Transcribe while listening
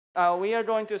We are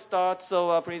going to start,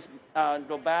 so please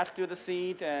go back to the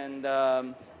seat and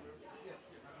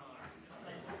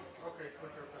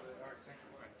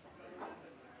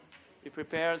be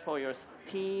prepared for your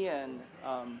tea and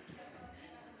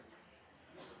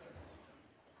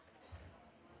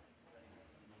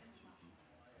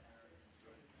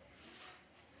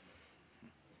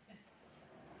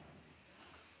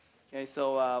okay.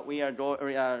 So we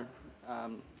are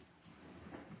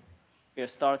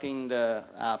starting the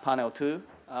panel 2.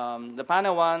 The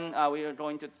panel 1,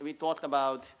 we talked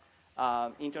about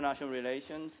international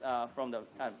relations from the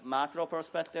macro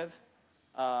perspective.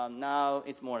 Now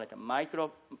it's more like a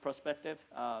micro perspective.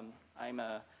 I'm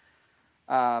a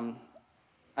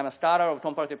scholar of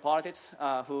comparative politics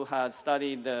who has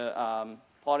studied the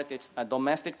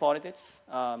domestic politics,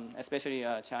 especially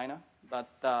China. But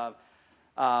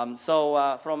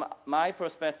from my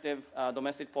perspective,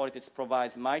 domestic politics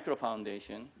provides micro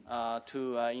foundation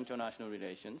to international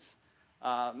relations.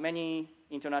 Many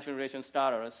international relations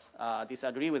scholars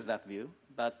disagree with that view,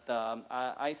 but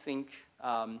I think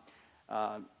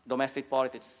domestic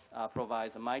politics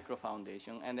provides a micro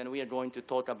foundation, and then we are going to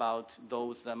talk about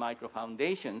those micro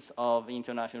foundations of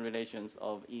international relations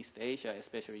of East Asia,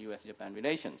 especially U.S.-Japan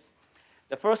relations.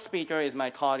 The first speaker is my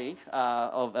colleague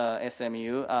of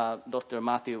SMU, Dr.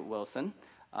 Matthew Wilson,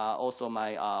 also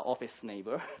my office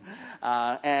neighbor,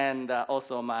 and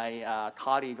also my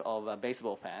colleague of a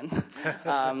baseball fan.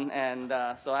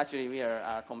 So actually we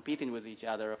are competing with each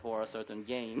other for a certain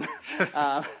game.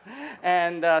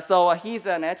 So he's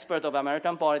an expert of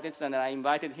American politics, and I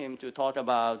invited him to talk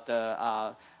about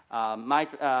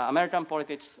American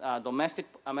politics, domestic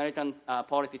American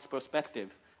politics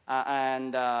perspective,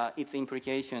 and its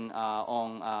implication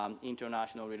on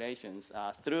international relations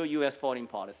through U.S. foreign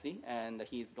policy. And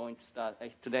he's going to start,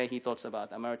 today he talks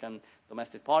about American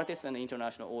domestic politics and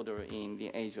international order in the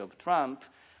age of Trump.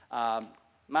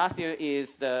 Matthew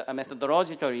is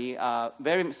methodologically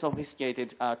very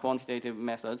sophisticated quantitative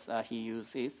methods he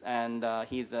uses, and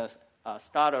he's a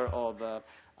scholar of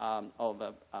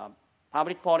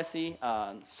public policy,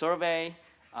 survey,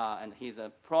 and he's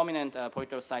a prominent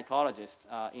political psychologist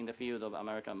in the field of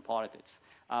American politics.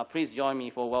 Please join me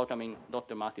for welcoming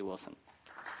Dr. Matthew Wilson.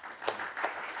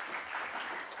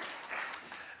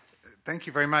 Thank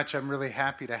you very much. I'm really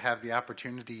happy to have the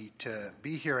opportunity to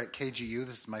be here at KGU.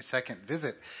 This is my second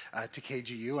visit to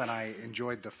KGU, and I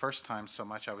enjoyed the first time so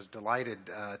much. I was delighted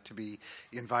to be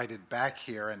invited back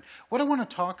here. And what I want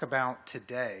to talk about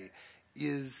today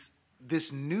is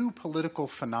this new political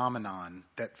phenomenon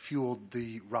that fueled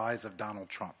the rise of Donald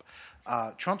Trump.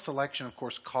 Trump's election, of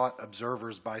course, caught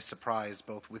observers by surprise,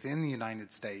 both within the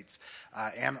United States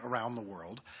and around the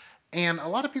world. And a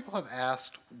lot of people have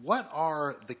asked, what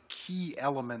are the key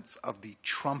elements of the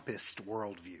Trumpist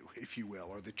worldview, if you will,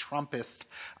 or the Trumpist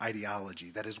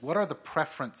ideology? That is, what are the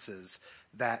preferences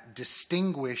that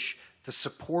distinguish the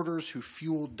supporters who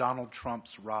fueled Donald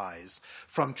Trump's rise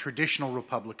from traditional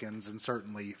Republicans and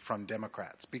certainly from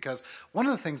Democrats? Because one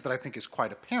of the things that I think is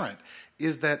quite apparent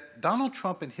is that Donald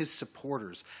Trump and his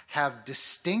supporters have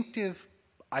distinctive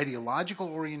ideological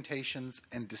orientations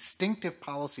and distinctive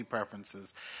policy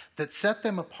preferences that set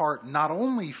them apart not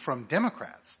only from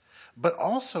Democrats, but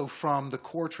also from the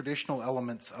core traditional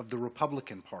elements of the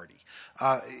Republican Party.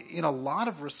 In a lot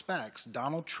of respects,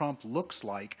 Donald Trump looks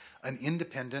like an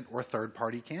independent or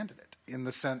third-party candidate in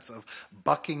the sense of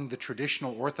bucking the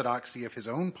traditional orthodoxy of his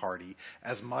own party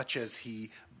as much as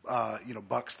he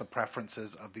bucks the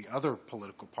preferences of the other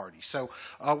political parties. So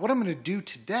what I'm going to do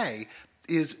today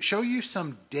is show you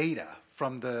some data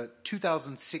from the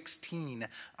 2016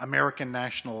 American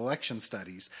National Election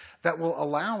Studies that will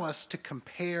allow us to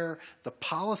compare the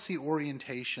policy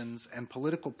orientations and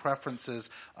political preferences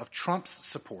of Trump's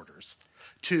supporters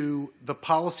to the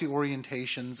policy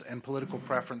orientations and political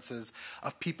preferences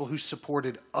of people who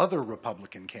supported other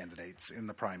Republican candidates in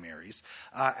the primaries,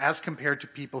 as compared to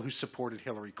people who supported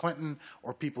Hillary Clinton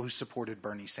or people who supported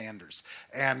Bernie Sanders.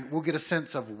 And we'll get a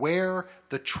sense of where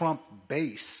the Trump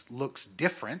base looks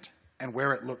different and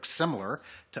where it looks similar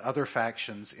to other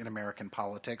factions in American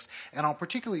politics. And I'll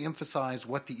particularly emphasize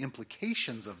what the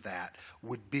implications of that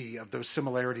would be, of those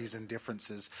similarities and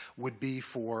differences, would be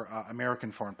for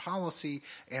American foreign policy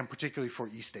and particularly for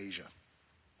East Asia.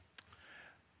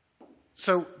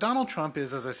 So Donald Trump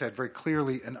is, as I said, very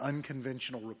clearly an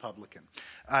unconventional Republican.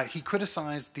 He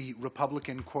criticized the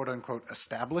Republican quote-unquote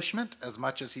establishment as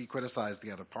much as he criticized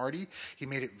the other party. He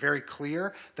made it very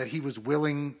clear that he was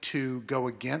willing to go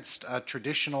against a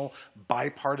traditional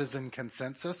bipartisan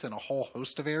consensus in a whole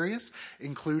host of areas,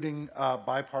 including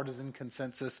bipartisan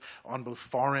consensus on both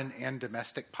foreign and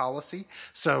domestic policy.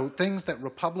 So things that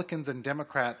Republicans and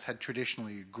Democrats had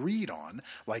traditionally agreed on,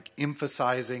 like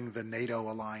emphasizing the NATO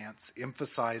alliance,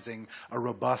 emphasizing a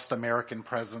robust American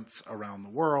presence around the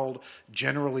world,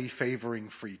 generally favoring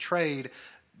free trade,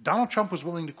 Donald Trump was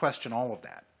willing to question all of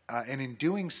that. And in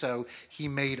doing so, he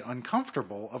made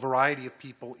uncomfortable a variety of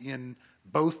people in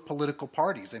both political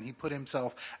parties, and he put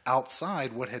himself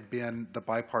outside what had been the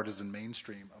bipartisan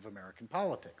mainstream of American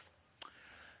politics.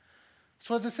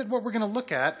 So as I said, what we're going to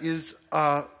look at is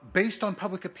based on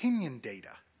public opinion data.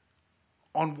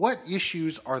 On what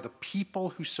issues are the people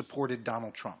who supported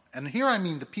Donald Trump? And here I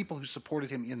mean the people who supported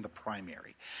him in the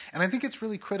primary. And I think it's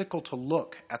really critical to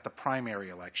look at the primary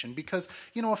election because,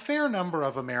 you know, a fair number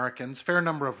of Americans, fair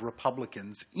number of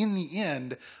Republicans, in the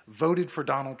end, voted for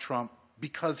Donald Trump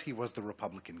because he was the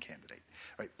Republican candidate.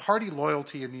 Right? Party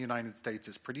loyalty in the United States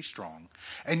is pretty strong,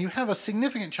 and you have a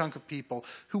significant chunk of people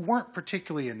who weren't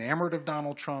particularly enamored of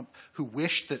Donald Trump, who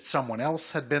wished that someone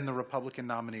else had been the Republican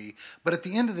nominee, but at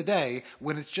the end of the day,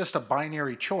 when it's just a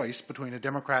binary choice between a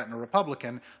Democrat and a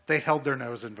Republican, they held their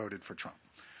nose and voted for Trump.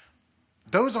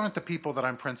 Those aren't the people that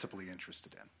I'm principally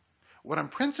interested in. What I'm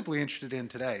principally interested in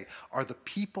today are the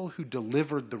people who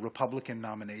delivered the Republican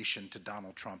nomination to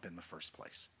Donald Trump in the first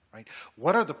place. Right?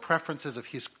 What are the preferences of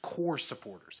his core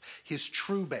supporters, his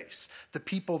true base, the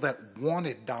people that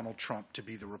wanted Donald Trump to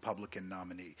be the Republican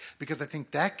nominee? Because I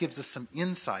think that gives us some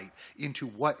insight into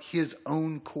what his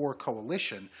own core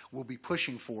coalition will be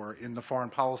pushing for in the foreign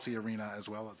policy arena as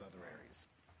well as other areas.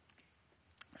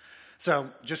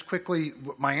 So just quickly,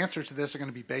 my answers to this are going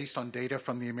to be based on data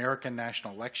from the American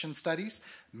National Election Studies,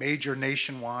 major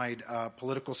nationwide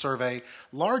political survey,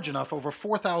 large enough, over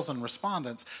 4,000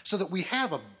 respondents, so that we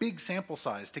have a big sample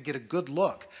size to get a good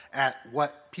look at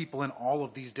what people in all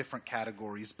of these different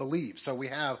categories believe. So we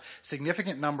have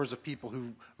significant numbers of people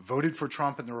who voted for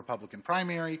Trump in the Republican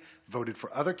primary, voted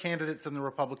for other candidates in the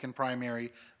Republican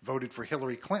primary, voted for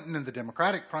Hillary Clinton in the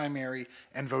Democratic primary,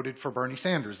 and voted for Bernie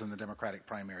Sanders in the Democratic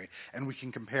primary. And we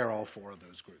can compare all four of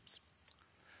those groups.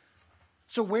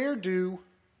 So where do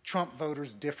Trump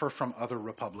voters differ from other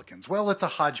Republicans? Well, it's a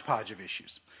hodgepodge of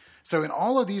issues. So in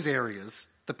all of these areas,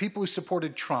 the people who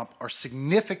supported Trump are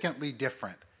significantly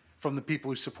different from the people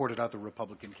who supported other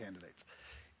Republican candidates.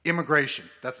 Immigration,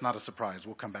 that's not a surprise.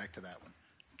 We'll come back to that one.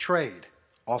 Trade,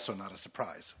 also not a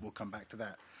surprise. We'll come back to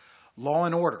that. Law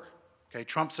and order. Okay,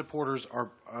 Trump supporters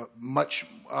are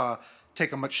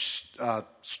take a much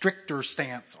stricter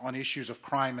stance on issues of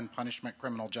crime and punishment,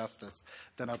 criminal justice,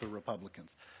 than other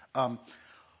Republicans.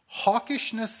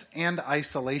 Hawkishness and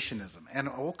isolationism, and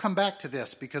we'll come back to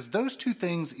this because those two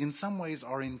things in some ways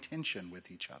are in tension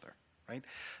with each other. Right?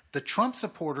 The Trump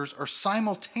supporters are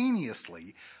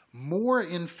simultaneously more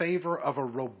in favor of a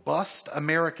robust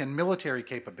American military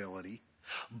capability,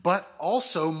 but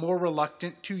also more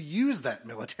reluctant to use that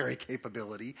military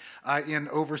capability in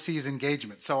overseas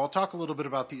engagement. So I'll talk a little bit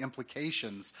about the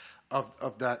implications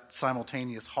of that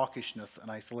simultaneous hawkishness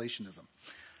and isolationism.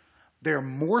 They're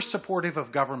more supportive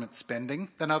of government spending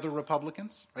than other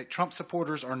Republicans. Right? Trump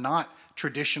supporters are not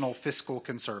traditional fiscal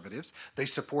conservatives. They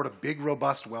support a big,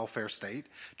 robust welfare state.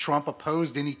 Trump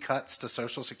opposed any cuts to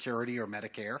Social Security or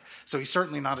Medicare, so he's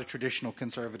certainly not a traditional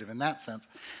conservative in that sense.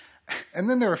 And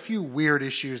then there are a few weird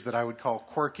issues that I would call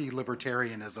quirky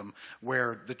libertarianism,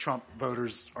 where the Trump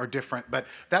voters are different. But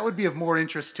that would be of more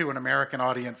interest to an American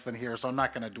audience than here, so I'm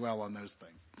not going to dwell on those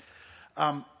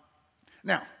things.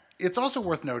 Now, it's also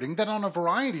worth noting that on a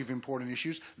variety of important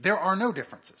issues, there are no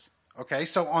differences. Okay,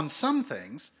 so on some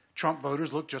things, Trump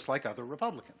voters look just like other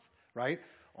Republicans, right?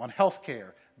 On health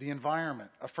care, the environment,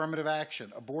 affirmative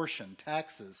action, abortion,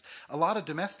 taxes, a lot of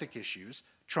domestic issues,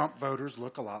 Trump voters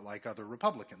look a lot like other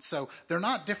Republicans. So they're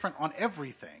not different on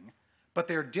everything, but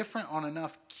they're different on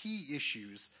enough key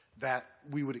issues that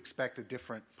we would expect a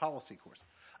different policy course.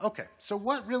 Okay, so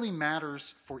what really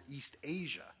matters for East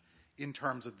Asia in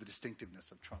terms of the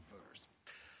distinctiveness of Trump voters?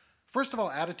 First of all,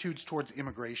 attitudes towards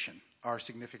immigration are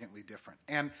significantly different.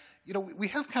 And, you know, we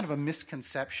have kind of a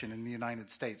misconception in the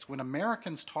United States. When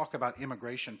Americans talk about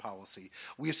immigration policy,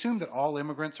 we assume that all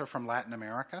immigrants are from Latin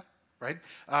America, right?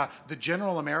 The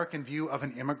general American view of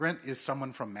an immigrant is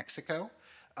someone from Mexico.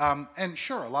 And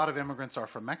sure, a lot of immigrants are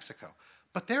from Mexico.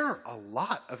 But there are a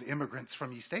lot of immigrants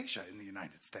from East Asia in the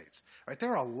United States, right?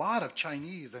 There are a lot of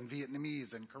Chinese and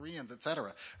Vietnamese and Koreans, et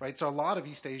cetera, right? So a lot of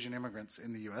East Asian immigrants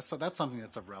in the U.S., so that's something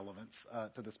that's of relevance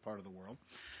to this part of the world.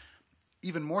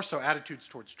 Even more so, attitudes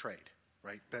towards trade,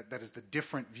 right? That is, the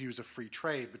different views of free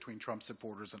trade between Trump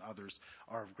supporters and others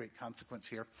are of great consequence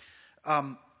here.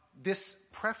 This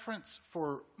preference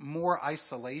for more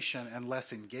isolation and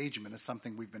less engagement is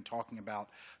something we've been talking about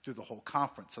through the whole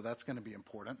conference, so that's going to be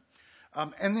important.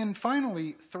 And then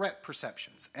finally, threat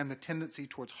perceptions and the tendency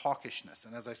towards hawkishness.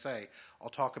 And as I say, I'll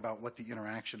talk about what the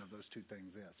interaction of those two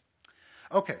things is.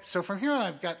 Okay, so from here on,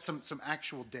 I've got some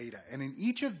actual data. And in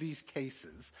each of these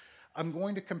cases, I'm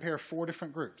going to compare 4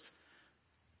 different groups.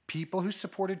 People who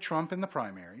supported Trump in the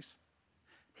primaries,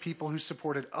 people who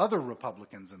supported other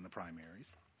Republicans in the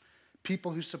primaries,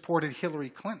 people who supported Hillary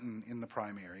Clinton in the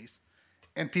primaries,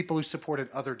 and people who supported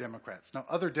other Democrats. Now,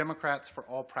 other Democrats, for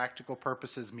all practical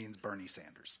purposes, means Bernie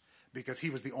Sanders, because he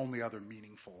was the only other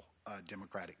meaningful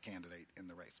Democratic candidate in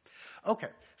the race. Okay,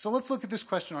 so let's look at this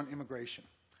question on immigration.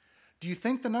 Do you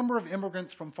think the number of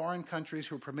immigrants from foreign countries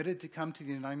who are permitted to come to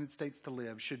the United States to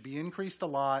live should be increased a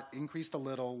lot, increased a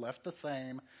little, left the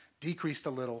same, decreased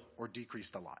a little, or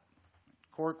decreased a lot?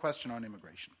 Core question on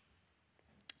immigration.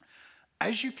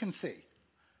 As you can see,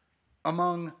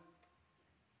 among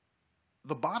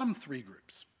the bottom 3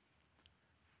 groups,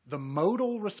 the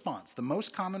modal response, the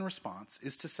most common response,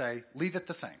 is to say, leave it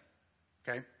the same.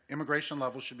 Okay? Immigration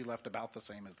levels should be left about the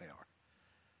same as they are.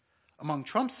 Among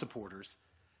Trump supporters,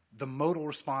 the modal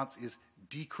response is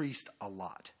decreased a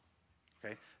lot.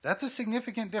 Okay? That's a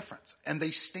significant difference, and they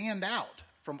stand out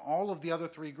from all of the other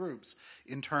 3 groups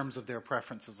in terms of their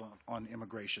preferences on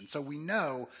immigration. So we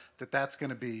know that that's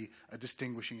going to be a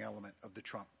distinguishing element of the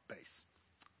Trump base.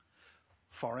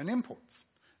 Foreign imports.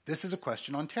 This is a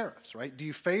question on tariffs, right? Do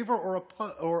you favor or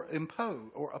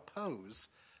oppose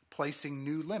placing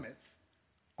new limits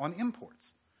on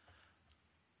imports?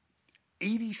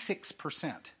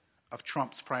 86% of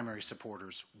Trump's primary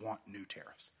supporters want new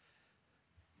tariffs.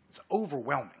 It's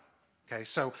overwhelming, okay?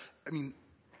 So, I mean,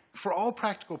 for all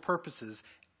practical purposes,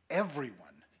 everyone,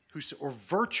 or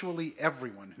virtually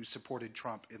everyone who supported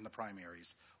Trump in the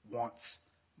primaries wants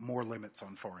more limits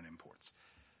on foreign imports.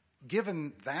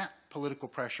 Given that political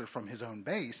pressure from his own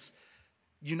base,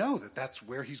 you know that that's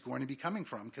where he's going to be coming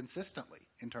from consistently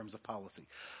in terms of policy.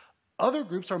 Other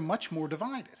groups are much more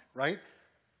divided, right?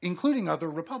 Including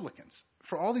other Republicans.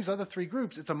 For all these other 3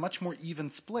 groups, it's a much more even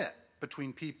split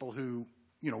between people who,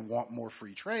 want more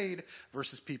free trade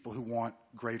versus people who want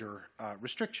greater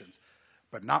restrictions,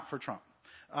 but not for Trump.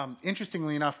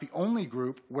 Interestingly enough, the only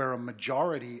group where a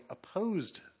majority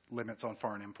opposed limits on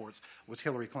foreign imports was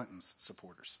Hillary Clinton's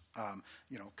supporters.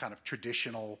 Kind of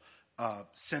traditional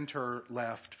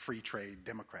center-left free trade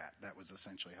Democrat. That was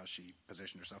essentially how she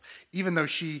positioned herself. Even though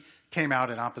she came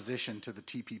out in opposition to the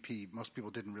TPP, most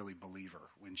people didn't really believe her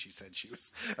when she said she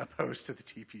was opposed to the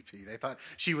TPP. They thought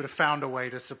she would have found a way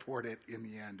to support it in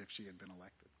the end if she had been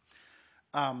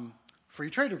elected. Free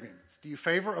trade agreements. Do you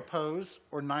favor, oppose,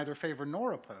 or neither favor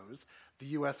nor oppose the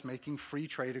U.S. making free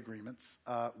trade agreements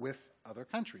with other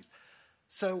countries?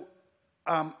 So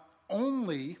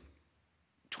only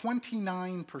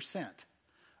 29%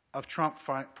 of Trump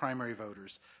primary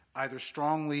voters either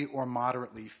strongly or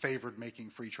moderately favored making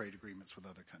free trade agreements with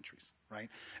other countries, right?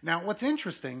 Now, what's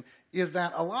interesting is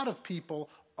that a lot of people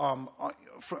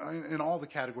in all the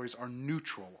categories are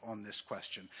neutral on this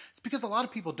question. It's because a lot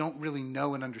of people don't really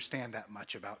know and understand that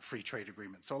much about free trade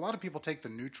agreements. So a lot of people take the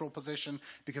neutral position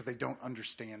because they don't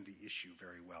understand the issue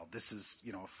very well. This is,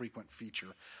 a frequent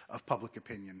feature of public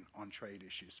opinion on trade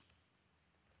issues.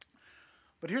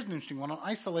 But here's an interesting one on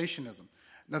isolationism.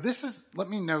 Now let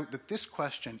me note that this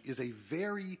question is a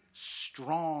very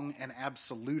strong and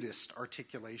absolutist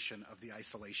articulation of the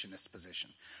isolationist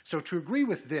position. So to agree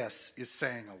with this is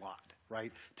saying a lot,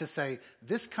 right? To say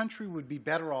this country would be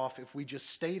better off if we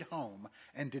just stayed home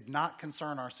and did not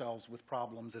concern ourselves with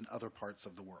problems in other parts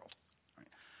of the world. Right?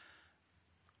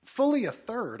 Fully a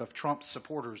third of Trump's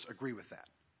supporters agree with that,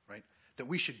 right? That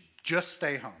we should just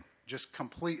stay home.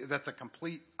 That's a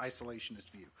complete isolationist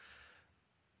view.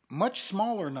 Much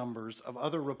smaller numbers of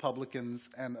other Republicans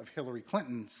and of Hillary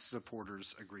Clinton's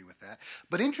supporters agree with that.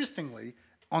 But interestingly,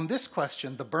 on this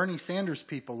question, the Bernie Sanders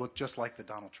people look just like the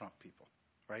Donald Trump people,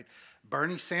 right?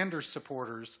 Bernie Sanders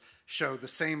supporters show the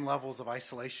same levels of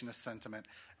isolationist sentiment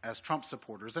as Trump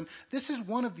supporters. And this is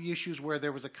one of the issues where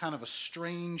there was a kind of a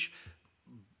strange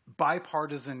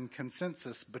bipartisan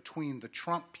consensus between the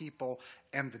Trump people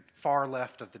and the far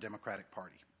left of the Democratic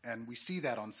Party. And we see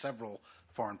that on several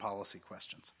foreign policy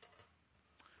questions.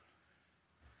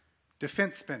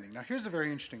 Defense spending. Now, here's a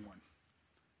very interesting one.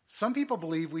 Some people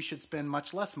believe we should spend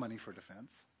much less money for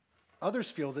defense.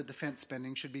 Others feel that defense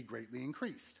spending should be greatly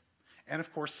increased. And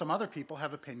of course, some other people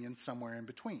have opinions somewhere in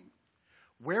between.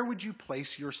 Where would you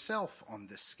place yourself on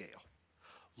this scale?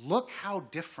 Look how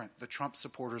different the Trump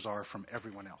supporters are from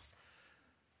everyone else.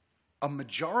 A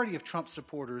majority of Trump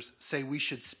supporters say we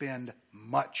should spend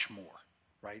much more,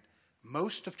 right?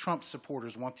 Most of Trump's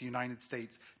supporters want the United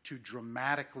States to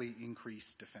dramatically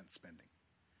increase defense spending.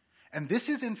 And this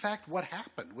is, in fact, what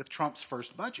happened with Trump's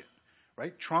first budget,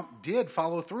 right? Trump did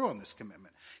follow through on this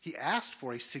commitment. He asked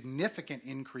for a significant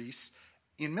increase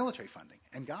in military funding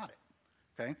and got it,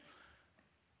 okay?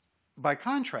 By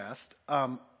contrast,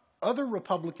 other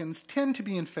Republicans tend to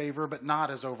be in favor, but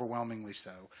not as overwhelmingly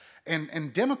so.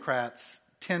 And Democrats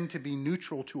tend to be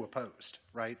neutral to opposed,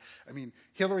 right? I mean,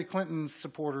 Hillary Clinton's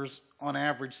supporters, on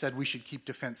average, said we should keep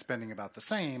defense spending about the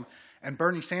same, and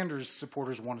Bernie Sanders'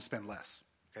 supporters want to spend less.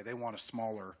 Okay, they want a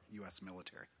smaller U.S.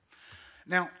 military.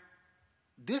 Now,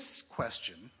 this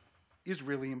question is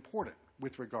really important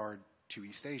with regard to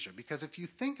East Asia, because if you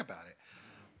think about it,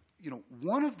 you know,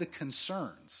 one of the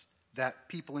concerns that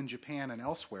people in Japan and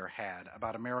elsewhere had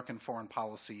about American foreign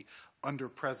policy under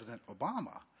President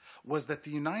Obama was that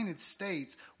the United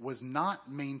States was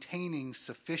not maintaining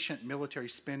sufficient military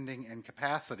spending and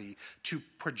capacity to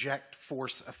project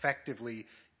force effectively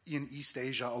in East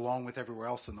Asia along with everywhere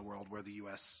else in the world where the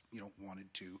U.S.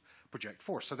 wanted to project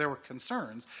force. So there were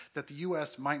concerns that the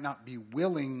U.S. might not be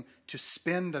willing to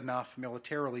spend enough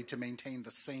militarily to maintain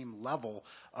the same level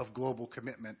of global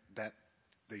commitment that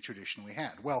they traditionally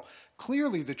had. Well,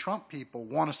 clearly the Trump people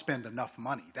want to spend enough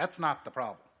money. That's not the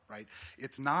problem, right?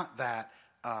 It's not that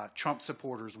Trump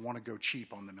supporters want to go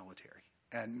cheap on the military,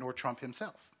 and nor Trump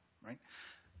himself, right?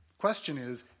 Question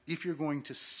is, if you're going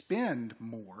to spend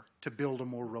more to build a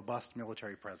more robust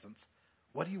military presence,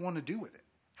 what do you want to do with it?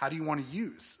 How do you want to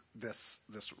use this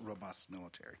robust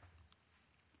military?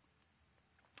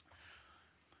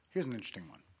 Here's an interesting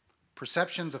one.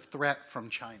 Perceptions of threat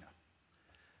from China.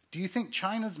 Do you think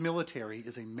China's military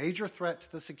is a major threat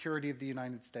to the security of the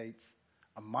United States,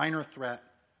 a minor threat,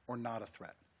 or not a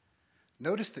threat?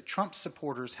 Notice that Trump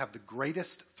supporters have the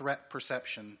greatest threat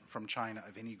perception from China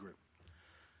of any group.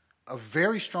 A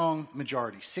very strong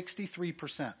majority,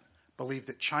 63%, believe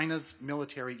that China's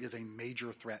military is a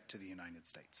major threat to the United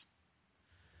States.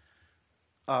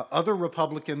 Other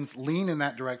Republicans lean in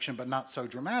that direction, but not so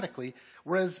dramatically,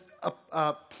 whereas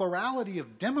a plurality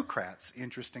of Democrats,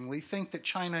 interestingly, think that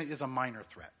China is a minor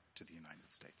threat to the United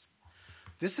States.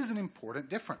 This is an important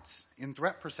difference in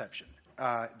threat perception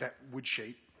that would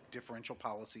shape differential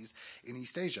policies in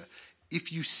East Asia.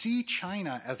 If you see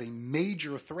China as a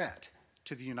major threat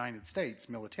to the United States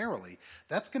militarily,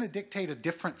 that's going to dictate a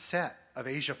different set of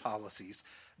Asia policies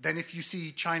than if you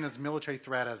see China's military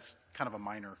threat as kind of a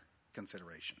minor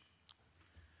consideration.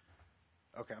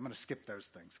 Okay, I'm going to skip those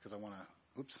things because I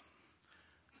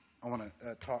want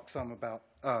to talk some about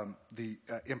the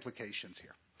implications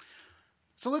here.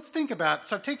 So let's think about,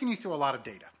 so I've taken you through a lot of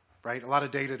data, right? A lot of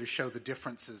data to show the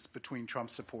differences between Trump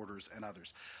supporters and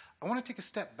others. I want to take a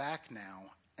step back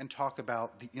now and talk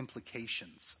about the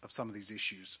implications of some of these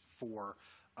issues for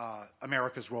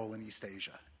America's role in East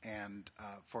Asia and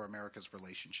for America's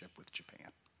relationship with Japan.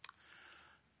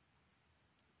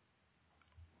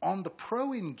 On the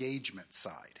pro-engagement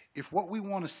side, if what we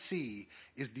want to see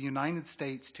is the United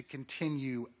States to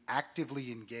continue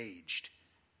actively engaged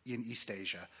in East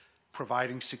Asia,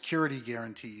 providing security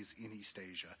guarantees in East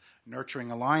Asia,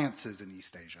 nurturing alliances in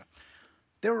East Asia,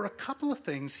 there are a couple of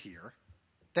things here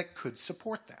that could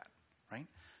support that, right?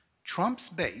 Trump's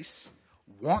base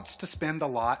wants to spend a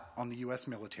lot on the U.S.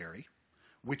 military,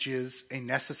 which is a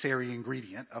necessary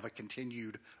ingredient of a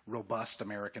continued robust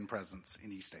American presence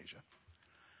in East Asia.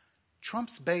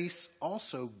 Trump's base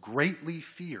also greatly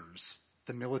fears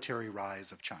the military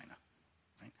rise of China,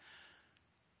 right?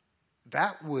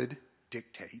 That would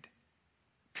dictate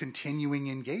continuing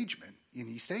engagement in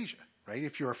East Asia, right?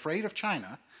 If you're afraid of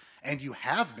China and you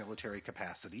have military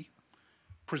capacity,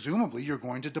 presumably you're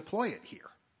going to deploy it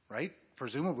here, right?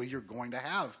 Presumably you're going to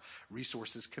have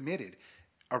resources committed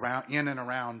in and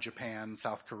around Japan,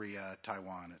 South Korea,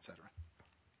 Taiwan, etc.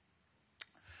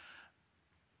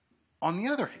 On the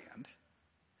other hand,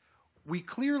 we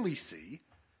clearly see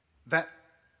that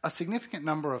a significant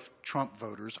number of Trump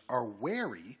voters are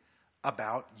wary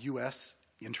about U.S.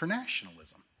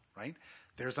 internationalism, right?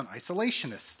 There's an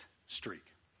isolationist streak.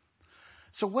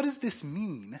 So what does this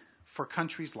mean for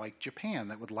countries like Japan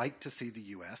that would like to see the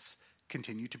U.S.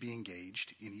 continue to be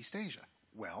engaged in East Asia?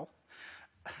 Well,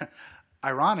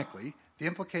 ironically, the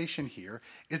implication here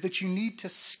is that you need to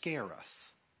scare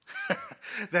us.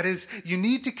 That is, you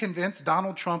need to convince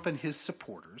Donald Trump and his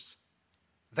supporters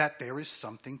that there is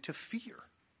something to fear,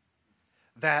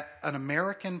 that an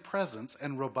American presence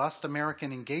and robust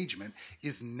American engagement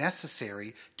is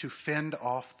necessary to fend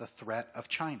off the threat of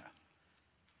China.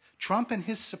 Trump and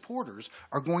his supporters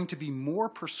are going to be more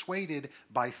persuaded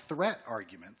by threat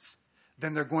arguments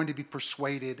than they're going to be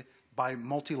persuaded by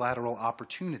multilateral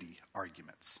opportunity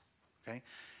arguments. Okay?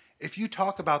 If you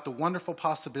talk about the wonderful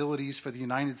possibilities for the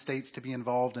United States to be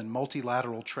involved in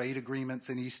multilateral trade agreements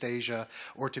in East Asia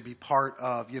or to be part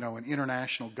of, an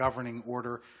international governing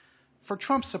order, for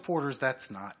Trump supporters, that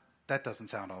doesn't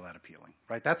sound all that appealing,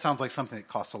 right? That sounds like something that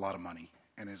costs a lot of money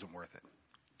and isn't worth it.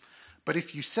 But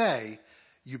if you say,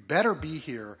 you better be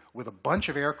here with a bunch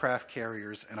of aircraft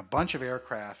carriers and a bunch of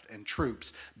aircraft and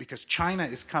troops because China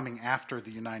is coming after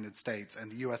the United States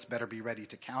and the U.S. better be ready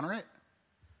to counter it,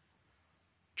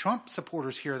 Trump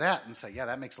supporters hear that and say, yeah,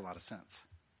 that makes a lot of sense,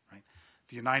 right?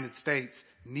 The United States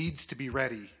needs to be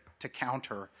ready to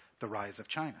counter the rise of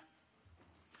China.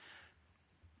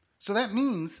 So that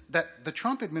means that the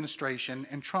Trump administration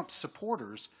and Trump's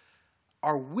supporters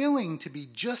are willing to be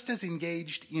just as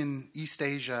engaged in East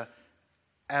Asia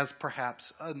as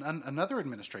perhaps another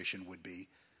administration would be,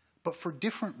 but for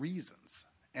different reasons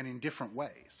and in different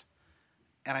ways.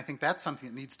 And I think that's something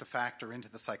that needs to factor into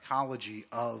the psychology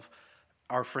of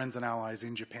our friends and allies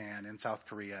in Japan and South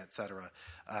Korea, et cetera,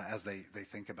 as they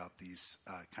think about these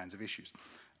kinds of issues.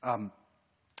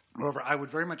 Moreover, I would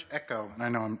very much echo, and I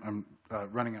know I'm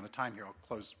running out of time here, I'll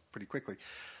close pretty quickly,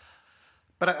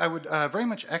 but I would very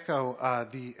much echo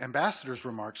the ambassador's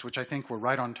remarks, which I think were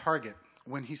right on target,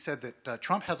 when he said that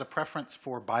Trump has a preference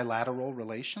for bilateral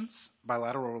relationships.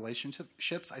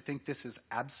 I think this is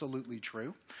absolutely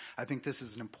true. I think this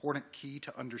is an important key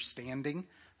to understanding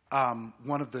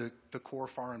one of the core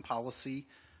foreign policy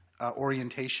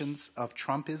orientations of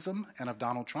Trumpism and of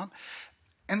Donald Trump.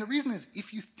 And the reason is,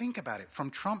 if you think about it,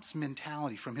 from Trump's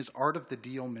mentality, from his art of the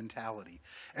deal mentality,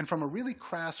 and from a really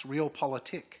crass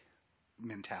realpolitik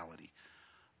mentality,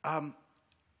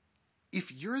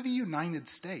 if you're the United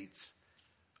States,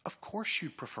 of course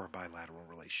you'd prefer bilateral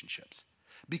relationships.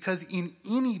 Because in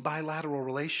any bilateral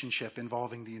relationship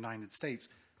involving the United States,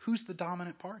 who's the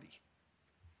dominant party?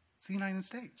 It's the United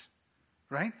States,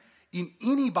 right? In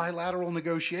any bilateral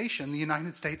negotiation, the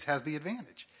United States has the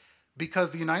advantage. Because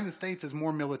the United States is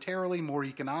more militarily, more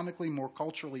economically, more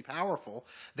culturally powerful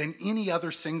than any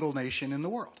other single nation in the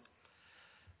world.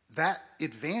 That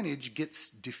advantage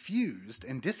gets diffused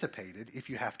and dissipated if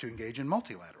you have to engage in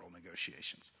multilateral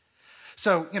negotiations.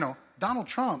 So, Donald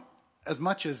Trump, as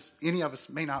much as any of us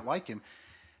may not like him,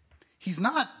 he's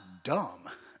not dumb.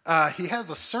 He has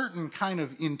a certain kind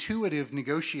of intuitive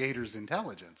negotiator's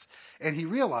intelligence. And he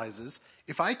realizes,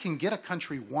 if I can get a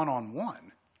country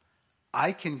one-on-one,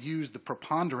 I can use the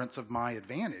preponderance of my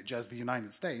advantage as the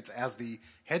United States, as the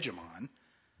hegemon,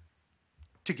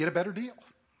 to get a better deal,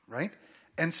 right?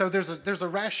 And so there's a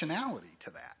rationality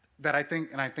to that I think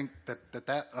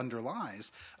that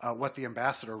underlies what the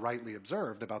ambassador rightly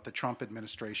observed about the Trump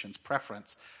administration's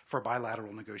preference for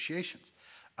bilateral negotiations.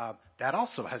 That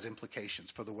also has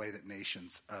implications for the way that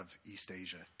nations of East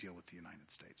Asia deal with the United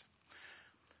States.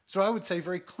 So I would say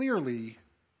very clearly,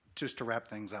 just to wrap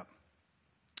things up,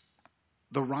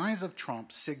 the rise of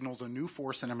Trump signals a new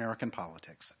force in American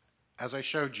politics. As I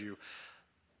showed you,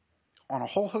 on a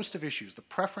whole host of issues, the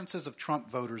preferences of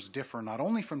Trump voters differ not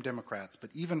only from Democrats, but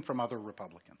even from other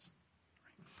Republicans.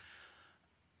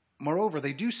 Moreover,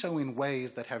 they do so in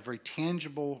ways that have very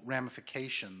tangible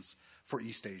ramifications for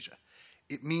East Asia.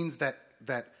 It means that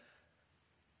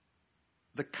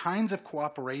the kinds of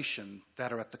cooperation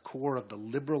that are at the core of the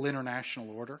liberal international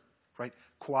order, right?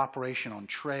 Cooperation on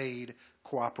trade,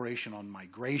 cooperation on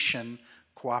migration,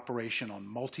 cooperation on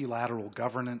multilateral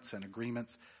governance and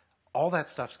agreements, all that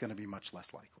stuff's going to be much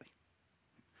less likely.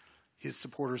 His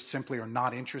supporters simply are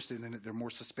not interested in it. They're more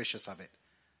suspicious of it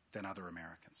than other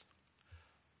Americans.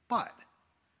 But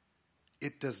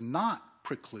it does not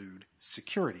preclude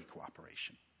security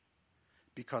cooperation.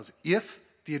 Because if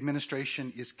the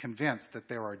administration is convinced that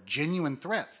there are genuine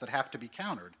threats that have to be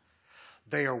countered,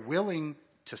 they are willing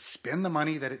to spend the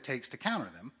money that it takes to counter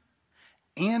them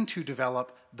and to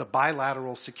develop the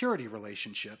bilateral security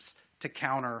relationships to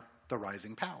counter the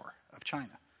rising power of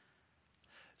China.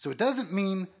 So it doesn't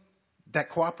mean that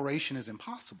cooperation is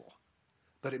impossible,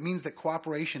 but it means that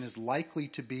cooperation is likely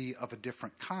to be of a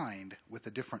different kind with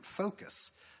a different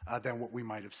focus than what we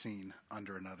might have seen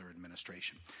under another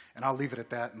administration. And I'll leave it at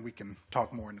that, and we can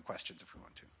talk more in the questions if we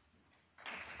want to.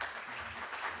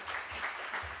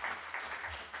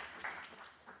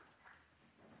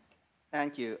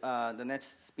 Thank you. The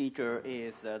next speaker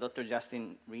is Dr.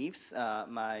 Justin Reeves,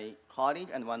 my colleague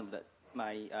and one of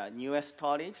my newest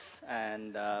colleagues.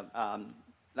 And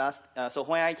so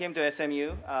when I came to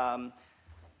SMU,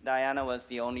 Diana was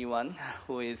the only one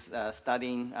who is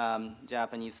studying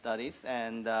Japanese studies,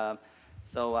 and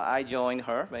so I joined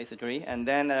her basically. And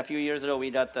then a few years ago,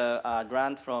 we got a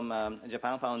grant from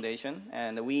Japan Foundation,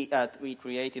 and we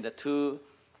created two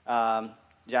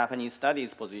Japanese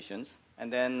studies positions.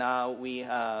 And then now we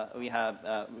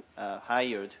have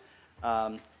hired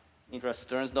Nicholas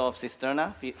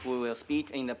Sternsdorf-Cisterna, who will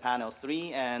speak in the panel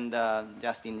 3, and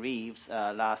Justin Reeves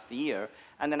last year.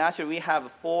 And then actually we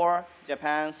have 4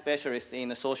 Japan specialists in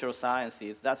the social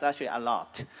sciences. That's actually a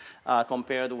lot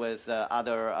compared with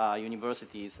other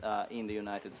universities in the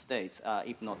United States,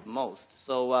 if not most.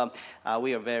 So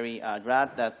we are very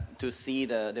glad to see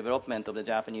the development of the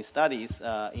Japanese studies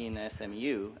in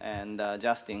SMU, and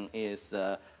Justin is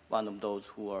one of those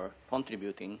who are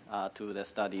contributing to the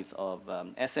studies of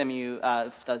SMU,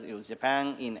 studies of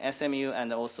Japan in SMU,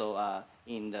 and also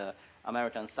in the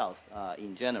American South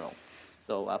in general.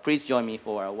 So please join me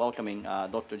for welcoming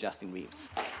Dr. Justin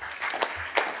Reeves.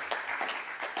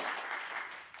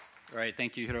 All right,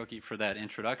 thank you, Hiroki, for that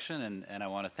introduction, and I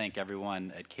want to thank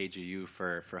everyone at KGU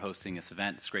for hosting this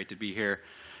event. It's great to be here.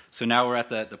 So now we're at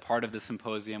the part of the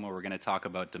symposium where we're going to talk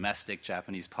about domestic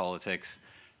Japanese politics.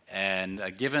 And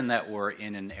given that we're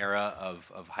in an era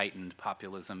of heightened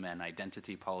populism and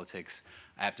identity politics,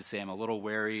 I have to say I'm a little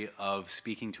wary of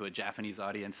speaking to a Japanese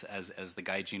audience as the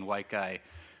gaijin white guy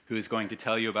who is going to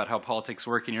tell you about how politics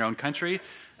work in your own country.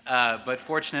 But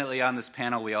fortunately on this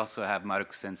panel we also have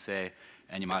Marukusu-sensei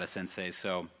and Yamada-sensei,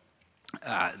 so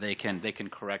they can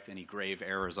correct any grave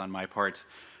errors on my part.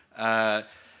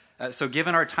 So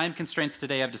given our time constraints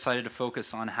today, I've decided to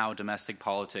focus on how domestic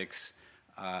politics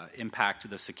impact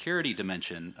the security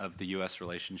dimension of the U.S.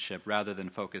 relationship rather than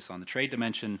focus on the trade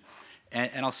dimension.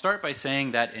 And I'll start by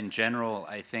saying that in general,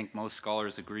 I think most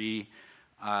scholars agree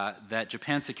that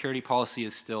Japan's security policy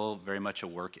is still very much a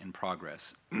work in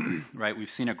progress. Right? We've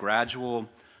seen a gradual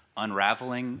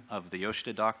unraveling of the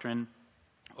Yoshida Doctrine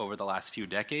over the last few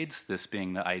decades, this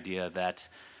being the idea that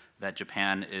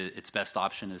Japan, its best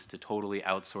option is to totally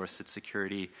outsource its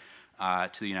security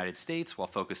to the United States while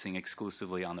focusing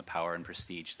exclusively on the power and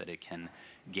prestige that it can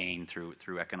gain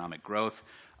through economic growth.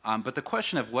 But the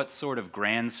question of what sort of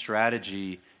grand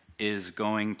strategy is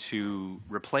going to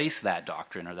replace that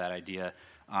doctrine or that idea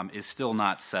is still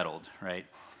not settled, right?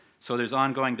 So there's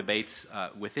ongoing debates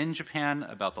within Japan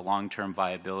about the long-term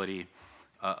viability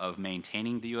of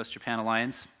maintaining the U.S.-Japan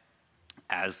alliance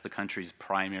as the country's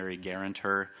primary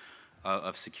guarantor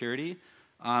of security.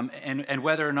 And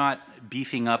whether or not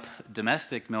beefing up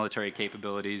domestic military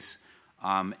capabilities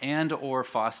and or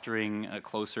fostering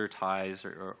closer ties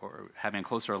or having a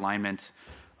closer alignment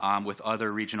with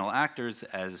other regional actors,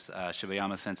 as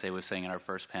Shibayama-sensei was saying in our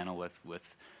first panel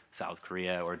with South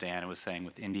Korea, or Diana was saying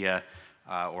with India,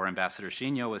 or Ambassador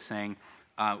Shinyo was saying,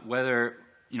 whether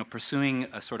pursuing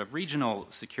a sort of regional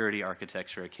security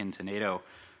architecture akin to NATO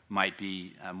might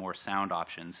be more sound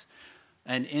options.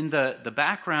 And in the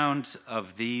background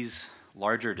of these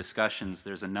larger discussions,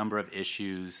 there's a number of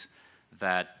issues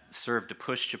that serve to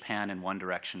push Japan in one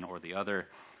direction or the other,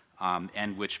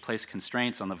 and which place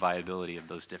constraints on the viability of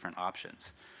those different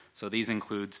options. So these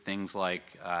include things like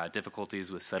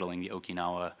difficulties with settling the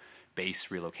Okinawa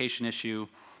base relocation issue,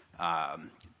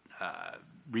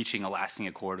 reaching a lasting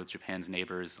accord with Japan's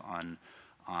neighbors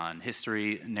on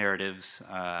history narratives,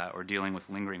 or dealing with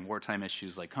lingering wartime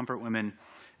issues like comfort women.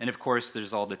 And of course,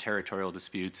 there's all the territorial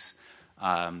disputes,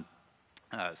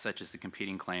 such as the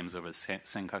competing claims over the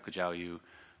Senkaku-Jiaoyu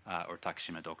or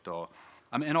Takeshima Dokdo.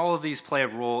 And all of these play a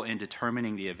role in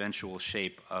determining the eventual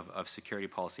shape of security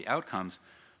policy outcomes.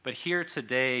 But here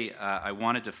today, I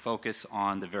wanted to focus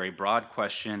on the very broad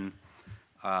question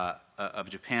of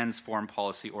Japan's foreign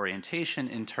policy orientation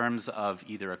in terms of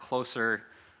either a closer,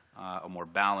 a more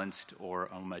balanced, or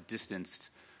a distanced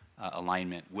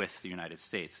alignment with the United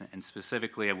States. And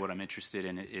specifically, what I'm interested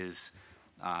in is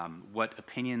what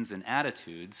opinions and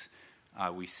attitudes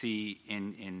we see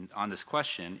on this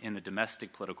question in the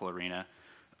domestic political arena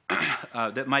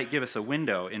that might give us a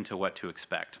window into what to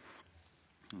expect.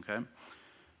 Okay?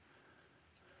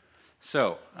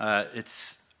 So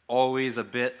it's always a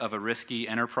bit of a risky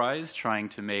enterprise trying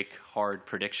to make hard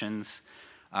predictions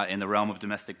in the realm of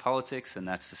domestic politics, and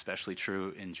that's especially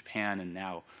true in Japan and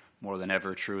now more than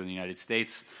ever true in the United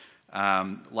States.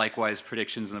 Likewise,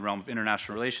 predictions in the realm of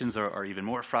international relations are even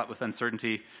more fraught with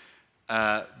uncertainty.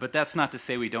 But that's not to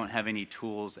say we don't have any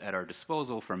tools at our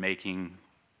disposal for making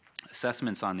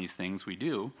assessments on these things. We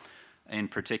do. In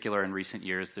particular, in recent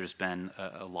years, there's been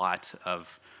a lot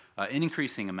of, an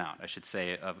increasing amount, I should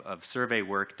say, of survey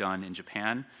work done in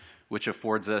Japan, which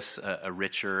affords us a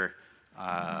richer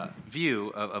view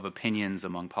of opinions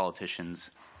among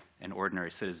politicians and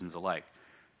ordinary citizens alike.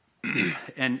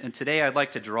 And today I'd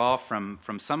like to draw from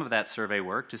some of that survey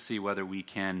work to see whether we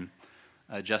can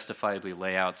justifiably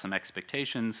lay out some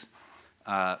expectations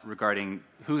regarding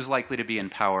who's likely to be in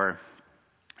power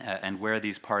and where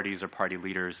these parties or party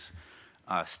leaders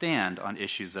stand on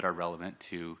issues that are relevant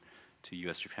to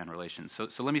U.S.-Japan relations.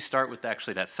 So let me start with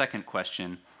actually that second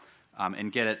question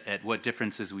and get at what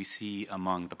differences we see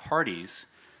among the parties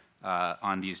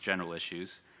on these general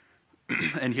issues.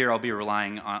 And here I'll be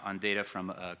relying on data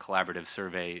from a collaborative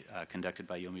survey conducted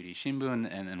by Yomiuri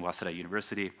Shimbun and Waseda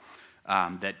University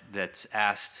that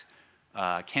asked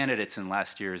candidates in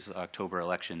last year's October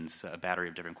elections a battery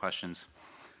of different questions.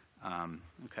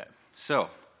 Okay, so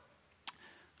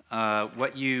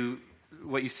what you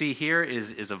see here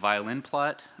is a violin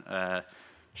plot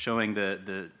showing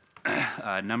the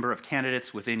number of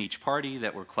candidates within each party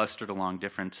that were clustered along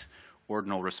different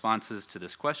ordinal responses to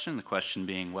this question, the question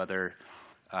being whether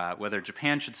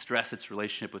Japan should stress its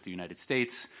relationship with the United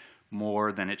States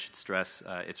more than it should stress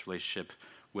its relationship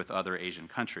with other Asian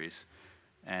countries.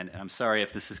 And I'm sorry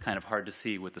if this is kind of hard to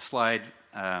see with the slide,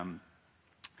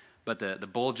 but the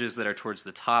bulges that are towards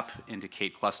the top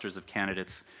indicate clusters of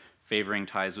candidates favoring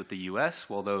ties with the U.S.,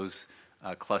 while those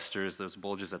clusters, those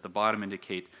bulges at the bottom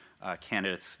indicate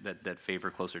candidates that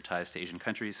favor closer ties to Asian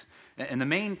countries. And the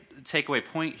main takeaway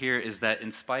point here is that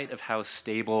in spite of how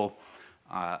stable,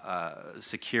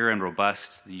 secure, and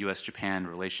robust the U.S.-Japan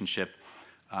relationship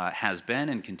has been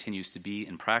and continues to be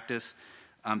in practice,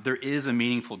 there is a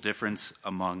meaningful difference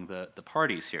among the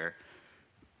parties here.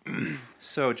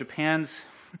 So Japan's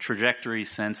trajectory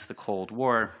since the Cold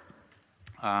War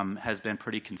has been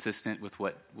pretty consistent with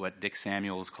what Dick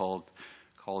Samuels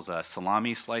calls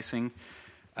salami slicing,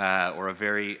 or a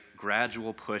very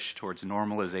gradual push towards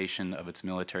normalization of its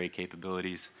military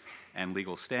capabilities and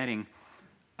legal standing.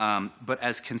 But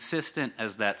as consistent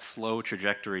as that slow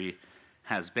trajectory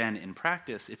has been in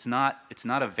practice, it's not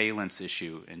a valence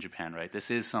issue in Japan, right? This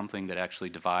is something that actually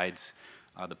divides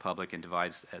the public and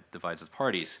divides the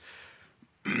parties.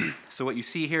 So what you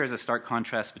see here is a stark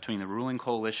contrast between the ruling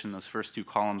coalition, those first two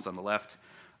columns on the left,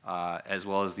 as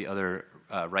well as the other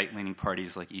right-leaning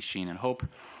parties like Ishin and Hope,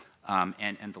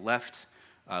 and the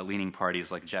left-leaning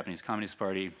parties like the Japanese Communist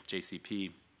Party,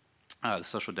 JCP, the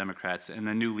Social Democrats, and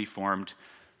the newly formed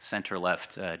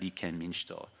center-left Riken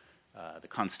Minshito, the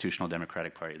Constitutional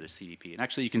Democratic Party, the CDP. And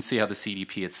actually you can see how the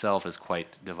CDP itself is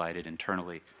quite divided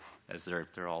internally, as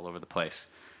they're all over the place.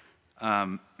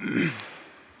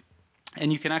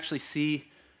 And you can actually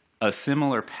see a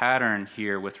similar pattern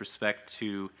here with respect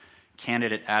to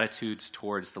candidate attitudes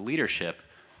towards the leadership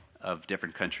of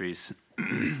different countries.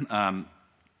 This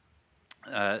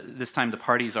time the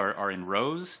parties are in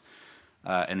rows,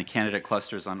 and the candidate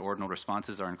clusters on ordinal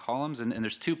responses are in columns. And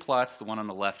there's two plots, the one on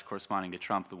the left corresponding to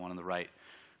Trump, the one on the right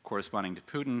corresponding to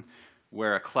Putin,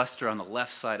 where a cluster on the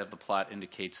left side of the plot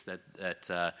indicates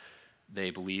that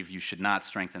they believe you should not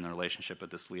strengthen the relationship with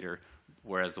this leader,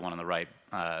 whereas the one on the right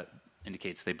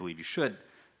indicates they believe you should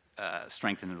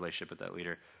strengthen the relationship with that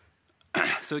leader.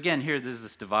 So again, here there's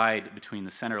this divide between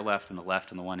the center-left and the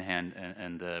left on the one hand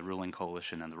and the ruling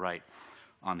coalition on the right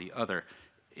on the other.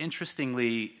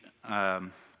 Interestingly,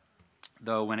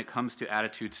 though, when it comes to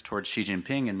attitudes towards Xi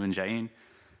Jinping and Moon Jae-in,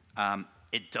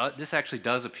 this actually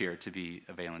does appear to be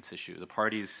a valence issue. The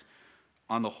parties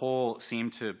on the whole seem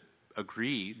to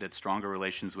agree that stronger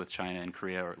relations with China and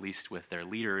Korea, or at least with their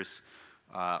leaders,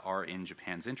 are in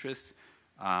Japan's interest,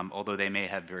 although they may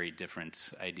have very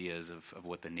different ideas of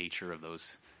what the nature of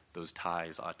those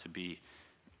ties ought to be.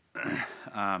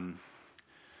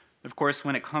 Of course,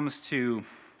 when it comes to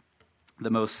the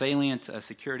most salient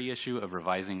security issue of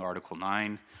revising Article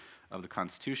 9 of the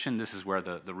Constitution, this is where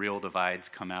the real divides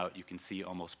come out. You can see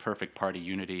almost perfect party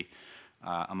unity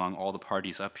among all the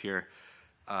parties up here,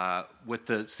 with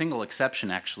the single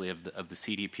exception, actually, of the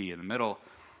CDP in the middle,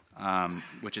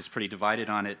 which is pretty divided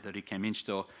on it, the Riken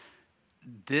Minshito.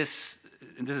 This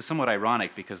is somewhat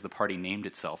ironic because the party named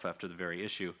itself after the very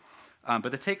issue.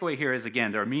 But the takeaway here is,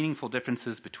 again, there are meaningful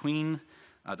differences between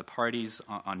the parties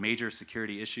on major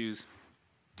security issues,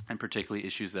 and particularly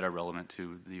issues that are relevant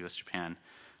to the U.S.-Japan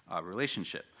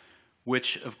relationship,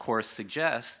 which, of course,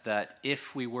 suggests that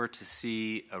if we were to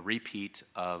see a repeat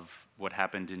of what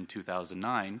happened in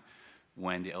 2009,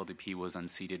 when the LDP was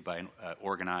unseated by an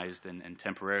organized and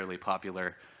temporarily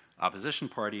popular opposition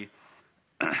party,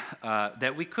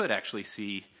 that we could actually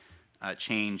see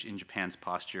change in Japan's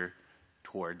posture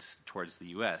towards the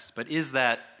U.S. But is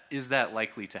that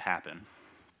likely to happen?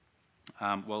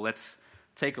 Well, let's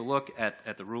take a look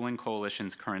at the ruling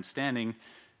coalition's current standing,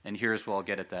 and here's where I'll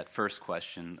get at that first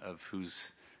question of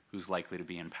who's likely to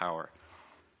be in power.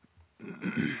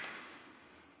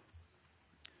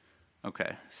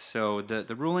 Okay, so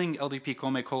the ruling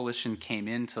LDP-Kome coalition came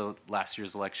into last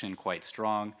year's election quite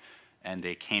strong, and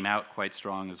they came out quite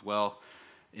strong as well,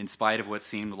 in spite of what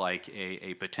seemed like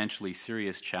a potentially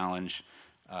serious challenge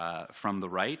from the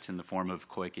right in the form of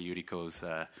Koike Yuriko's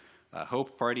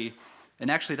Hope Party. And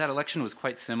actually, that election was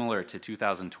quite similar to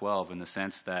 2012 in the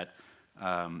sense that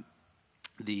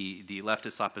the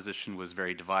leftist opposition was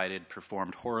very divided,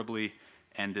 performed horribly,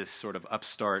 and this sort of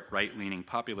upstart right-leaning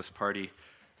populist party,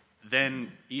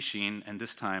 then Ishin, and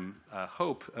this time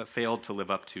Hope, failed to live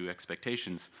up to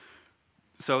expectations.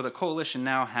 So the coalition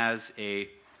now has a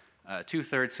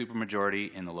two-thirds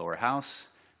supermajority in the lower house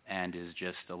and is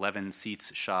just 11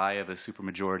 seats shy of a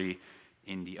supermajority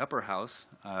in the upper house,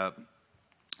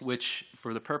 which,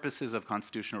 for the purposes of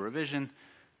constitutional revision,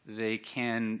 they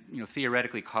can,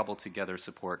 theoretically cobble together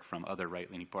support from other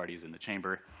right-leaning parties in the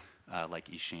chamber, like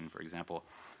Ishin, for example.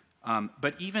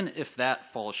 But even if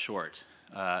that falls short,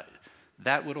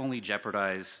 that would only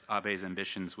jeopardize Abe's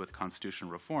ambitions with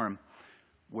constitutional reform,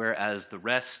 whereas the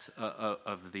rest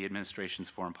of the administration's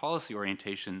foreign policy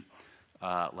orientation,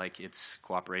 like its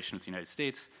cooperation with the United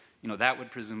States, that would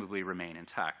presumably remain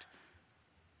intact.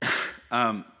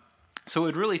 So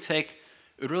it would really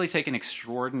take an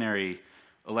extraordinary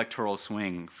electoral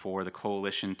swing for the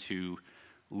coalition to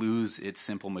lose its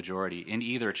simple majority in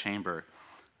either chamber,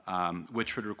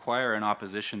 which would require an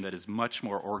opposition that is much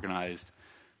more organized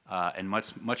and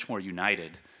much more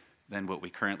united than what we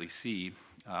currently see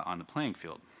on the playing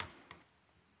field.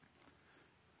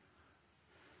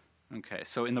 Okay,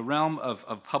 so in the realm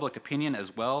of public opinion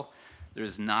as well,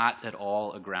 there's not at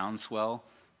all a groundswell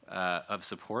of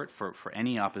support for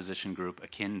any opposition group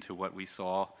akin to what we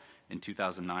saw in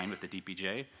 2009 with the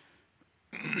DPJ.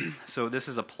 So this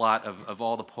is a plot of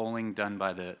all the polling done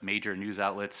by the major news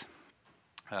outlets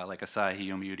like Asahi,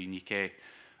 Yomiuri, Nikkei,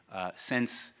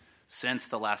 since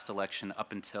the last election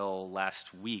up until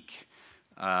last week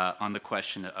on the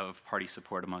question of party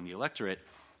support among the electorate,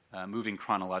 moving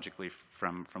chronologically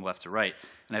from left to right.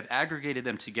 And I've aggregated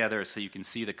them together so you can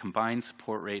see the combined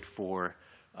support rate for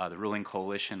the ruling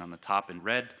coalition on the top in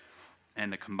red,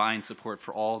 and the combined support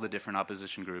for all the different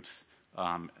opposition groups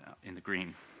in the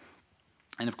green.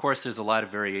 And of course, there's a lot of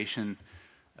variation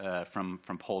from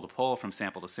poll to poll, from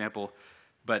sample to sample.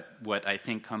 But what I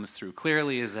think comes through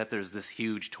clearly is that there's this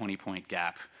huge 20-point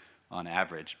gap on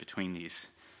average between these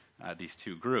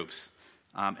two groups.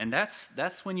 And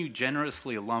that's when you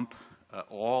generously lump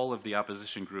all of the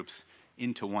opposition groups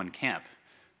into one camp,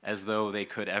 as though they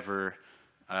could ever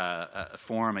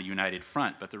form a united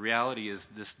front. But the reality is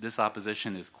this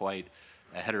opposition is quite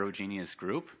a heterogeneous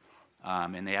group,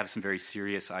 and they have some very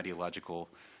serious ideological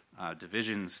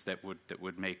divisions that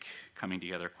would make coming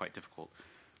together quite difficult.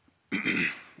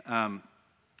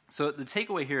 So the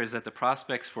takeaway here is that the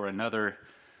prospects for another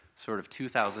sort of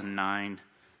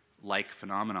 2009-like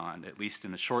phenomenon, at least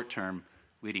in the short term,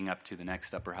 leading up to the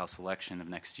next upper house election of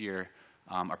next year,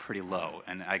 are pretty low.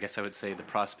 And I guess I would say the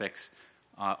prospects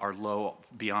are low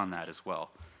beyond that as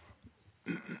well.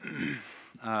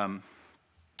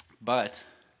 But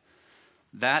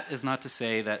that is not to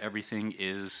say that everything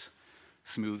is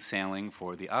smooth sailing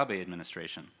for the Abe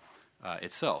administration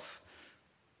itself.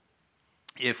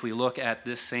 If we look at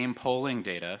this same polling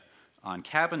data on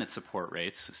cabinet support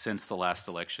rates since the last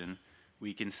election,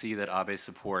 we can see that Abe's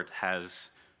support has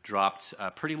dropped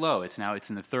pretty low. It's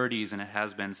in the 30s, and it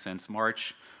has been since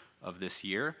March of this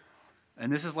year.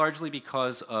 And this is largely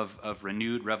because of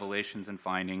renewed revelations and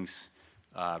findings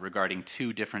regarding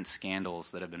two different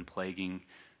scandals that have been plaguing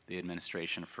the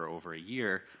administration for over a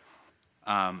year.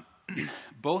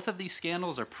 Both of these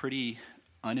scandals are pretty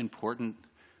unimportant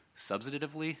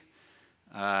substantively.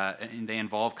 And they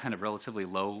involve kind of relatively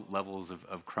low levels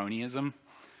of cronyism.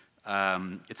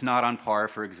 It's not on par,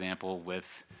 for example,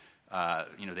 with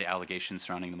the allegations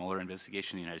surrounding the Mueller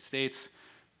investigation in the United States,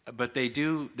 but they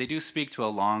do speak to a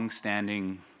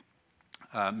long-standing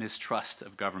mistrust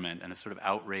of government and a sort of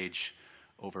outrage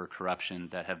over corruption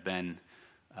that have been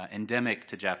endemic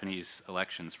to Japanese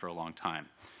elections for a long time.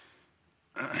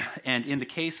 And in the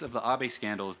case of the Abe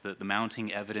scandals, the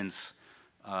mounting evidence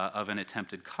of an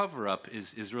attempted cover-up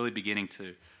is really beginning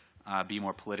to be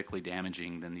more politically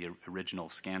damaging than the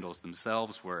original scandals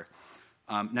themselves were.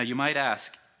 Now, you might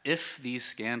ask, if these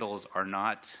scandals are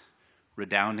not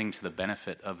redounding to the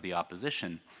benefit of the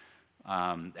opposition,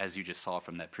 as you just saw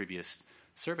from that previous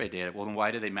survey data. Well, then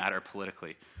why do they matter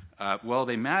politically? Well,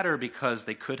 they matter because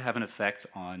they could have an effect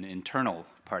on internal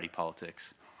party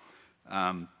politics.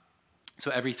 So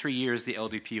every 3 years, the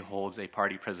LDP holds a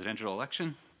party presidential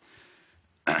election,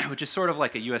 which is sort of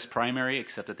like a U.S. primary,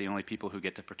 except that the only people who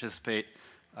get to participate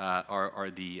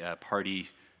are the party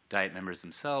diet members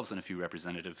themselves and a few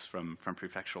representatives from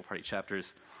prefectural party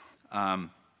chapters.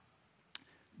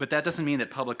 But that doesn't mean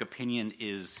that public opinion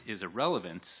is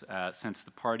irrelevant, since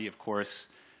the party, of course,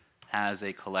 has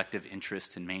a collective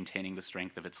interest in maintaining the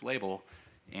strength of its label.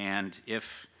 And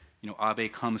if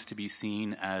Abe comes to be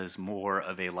seen as more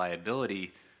of a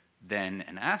liability than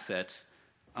an asset,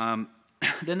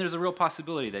 then there's a real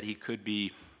possibility that he could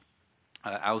be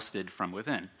ousted from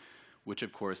within, which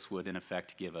of course would in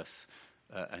effect give us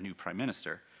a new prime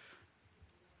minister.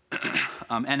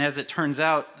 And as it turns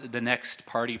out, the next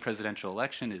party presidential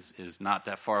election is not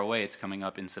that far away. It's coming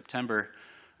up in September.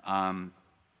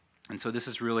 And so this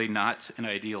is really not an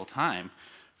ideal time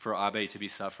for Abe to be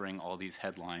suffering all these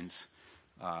headlines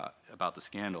about the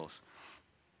scandals.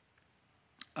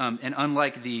 And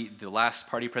unlike the last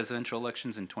party presidential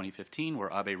elections in 2015, where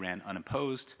Abe ran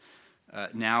unopposed,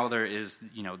 now there is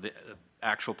the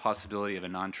actual possibility of a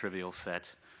non-trivial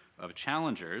set of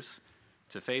challengers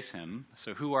to face him.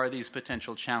 So who are these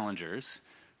potential challengers,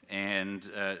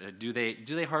 and do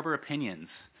they harbor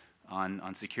opinions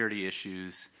on security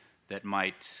issues that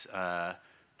might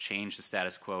change the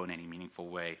status quo in any meaningful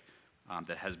way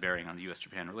that has bearing on the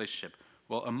U.S.-Japan relationship?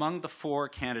 Well, among the 4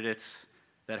 candidates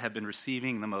that have been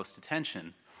receiving the most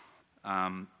attention,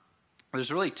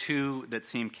 there's really 2 that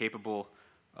seem capable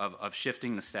of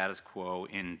shifting the status quo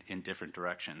in different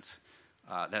directions.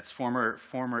 That's former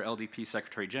LDP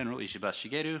Secretary General Ishiba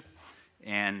Shigeru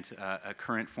and a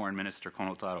current Foreign Minister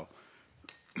Kono Taro.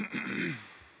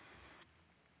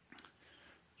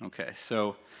 Okay,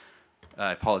 so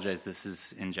I apologize, this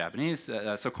is in Japanese.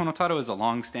 So Kono Taro is a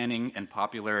long-standing and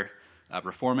popular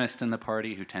reformist in the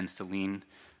party who tends to lean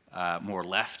more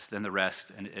left than the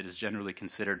rest, and it is generally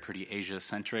considered pretty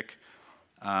Asia-centric.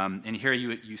 And here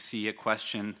you see a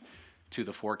question to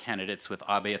the 4 candidates with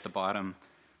Abe at the bottom,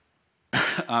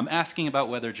 asking about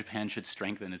whether Japan should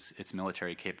strengthen its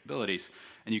military capabilities.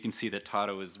 And you can see that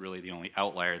Taro is really the only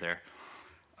outlier there.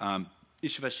 Ishiba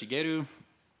Shigeru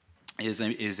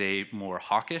is a more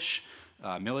hawkish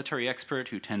military expert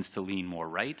who tends to lean more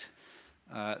right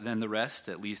than the rest,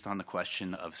 at least on the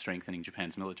question of strengthening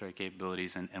Japan's military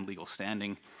capabilities and legal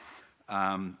standing.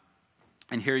 And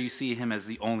here you see him as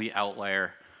the only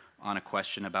outlier on a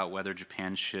question about whether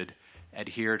Japan should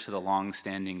adhere to the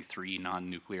long-standing 3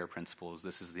 non-nuclear principles.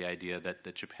 This is the idea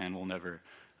that Japan will never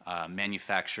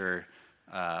manufacture,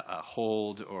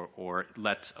 hold, or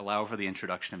allow for the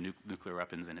introduction of nuclear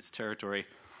weapons in its territory.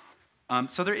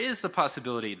 So there is the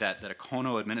possibility that a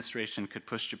Kono administration could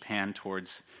push Japan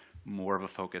towards more of a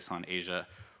focus on Asia,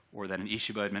 or that an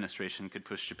Ishiba administration could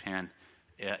push Japan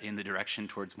in the direction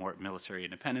towards more military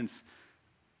independence.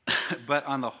 But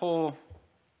on the whole,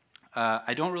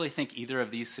 I don't really think either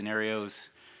of these scenarios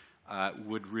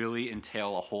would really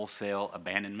entail a wholesale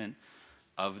abandonment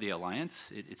of the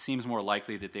alliance. It seems more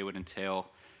likely that they would entail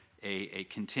a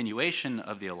continuation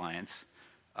of the alliance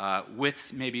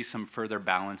with maybe some further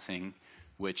balancing,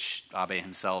 which Abe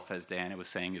himself, as Diana was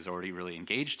saying, is already really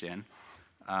engaged in,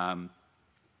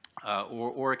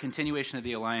 or a continuation of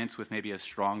the alliance with maybe a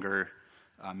stronger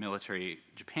military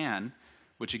Japan,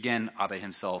 which again Abe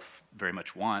himself very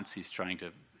much wants. He's trying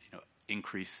to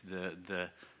increase the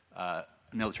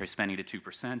military spending to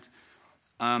 2%,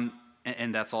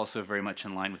 and that's also very much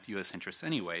in line with U.S. interests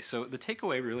anyway. So the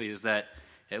takeaway really is that,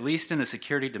 at least in the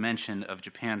security dimension of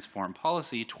Japan's foreign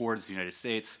policy towards the United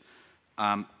States,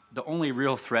 the only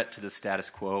real threat to the status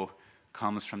quo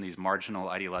comes from these marginal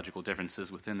ideological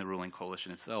differences within the ruling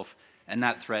coalition itself, and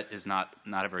that threat is not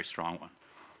a very strong one.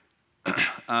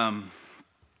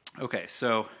 Okay,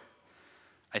 so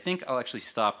I think I'll actually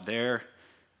stop there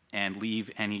and leave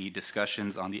any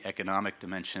discussions on the economic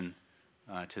dimension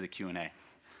to the Q&A.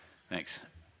 Thanks.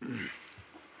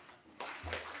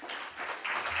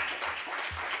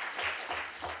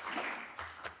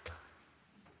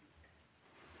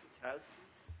 Charles?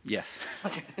 Yes.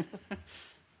 Okay.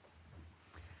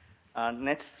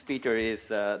 Next speaker is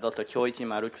Dr. Kyoichi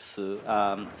Marukusu,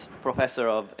 professor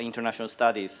of international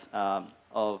studies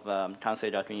of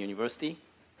Kansei Gakuin University.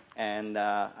 And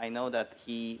I know that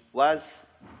he was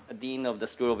a dean of the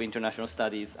School of International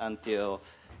Studies until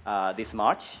this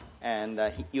March, and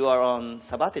you are on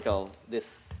sabbatical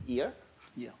this year.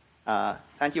 Yeah.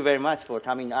 Thank you very much for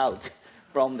coming out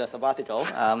from the sabbatical.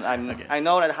 Okay. I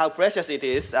know that how precious it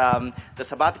is, the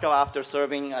sabbatical after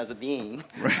serving as a dean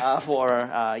for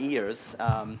years.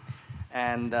 Dr.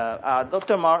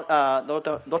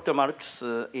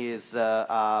 Marukusu is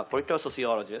a political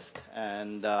sociologist,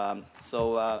 and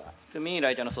so to me,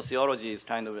 sociology is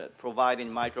kind of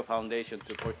providing micro foundation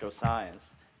to political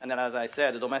science. And then, as I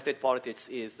said, domestic politics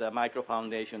is a micro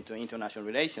foundation to international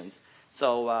relations.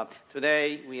 So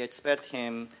today, we expect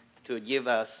him to give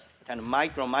us kind of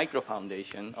micro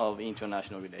foundation of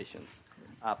international relations.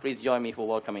 Please join me for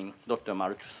welcoming Dr.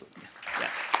 Marukusu.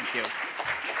 Yeah, thank you.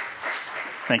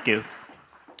 Thank you.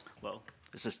 Well,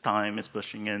 this is time is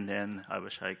pushing in, and I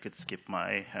wish I could skip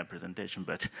my presentation,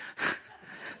 but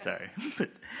sorry.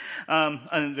 But,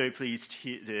 I'm very pleased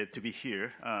to be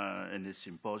here in this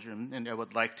symposium, and I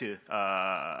would like to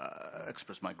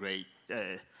express my great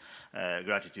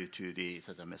gratitude to the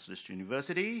Southern Methodist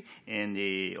University and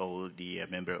all the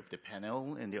member of the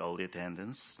panel and all the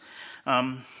attendants.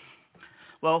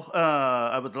 Well,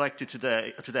 I would like to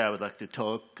today I would like to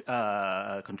talk,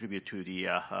 contribute to the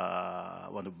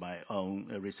one of my own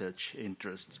research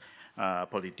interests,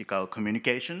 political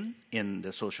communication in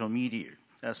the social media.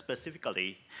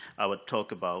 Specifically, I would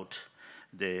talk about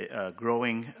the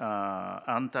growing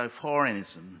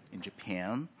anti-foreignism in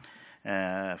Japan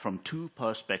from two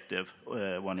perspectives.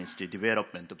 One is the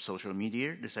development of social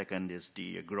media. The second is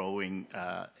the growing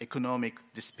economic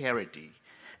disparity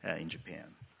in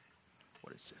Japan.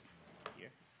 What is it?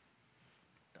 Here?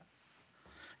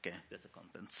 Okay, that's the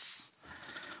contents.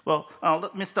 Well,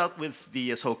 let me start with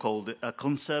the so-called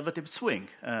conservative swing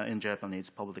in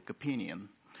Japanese public opinion.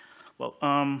 Well,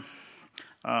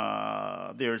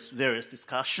 there's various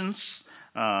discussions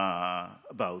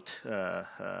about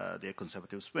the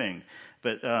conservative swing,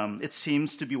 but it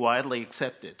seems to be widely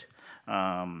accepted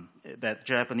that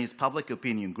Japanese public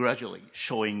opinion gradually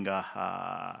showing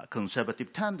a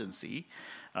conservative tendency,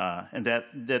 and that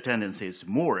the tendency is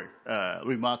more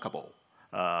remarkable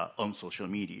on social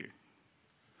media.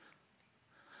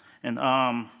 And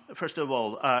first of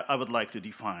all, I would like to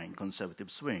define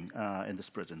conservative swing in this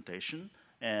presentation,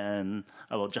 and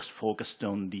I will just focus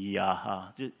on the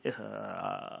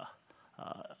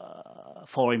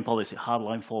foreign policy,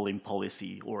 hardline foreign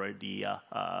policy, or the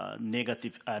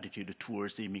negative attitude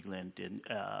towards immigrant and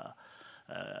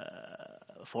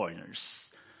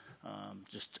foreigners.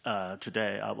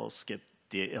 Today, I will skip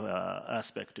the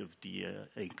aspect of the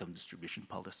income distribution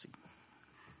policy.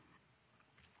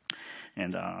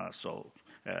 And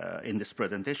in this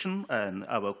presentation, and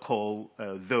I will call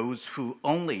those who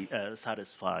only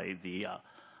satisfy the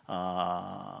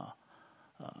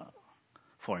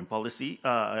foreign policy,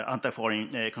 anti-foreign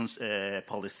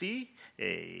policy,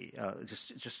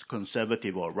 just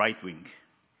conservative or right-wing.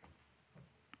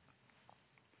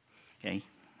 Okay.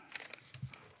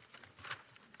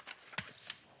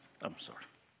 I'm sorry.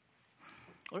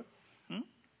 Or?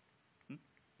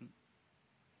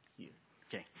 Here.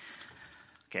 Okay.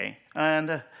 Okay.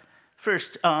 And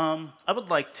first, I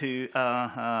would like to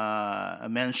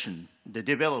mention the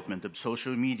development of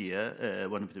social media,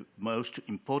 one of the most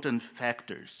important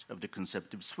factors of the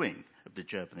conservative swing of the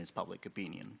Japanese public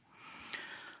opinion.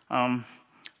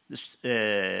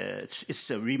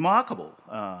 It's a remarkable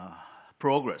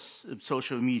progress of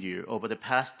social media over the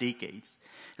past decades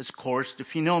has caused the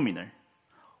phenomena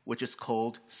which is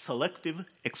called selective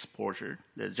exposure.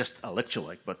 That's just a lecture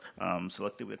like, but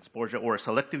selective exposure or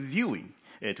selective viewing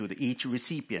to each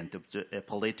recipient of the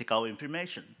political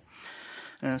information.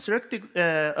 Selective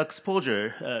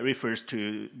exposure refers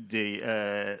to the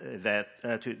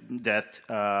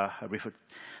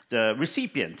the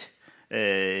recipient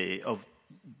of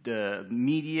the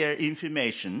media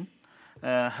information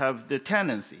have the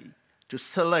tendency to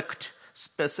select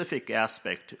specific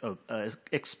aspect of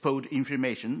exposed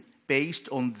information based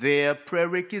on their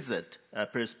prerequisite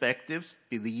perspectives,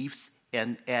 beliefs,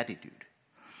 and attitude.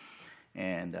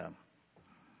 And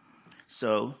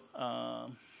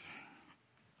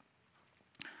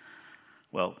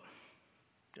well,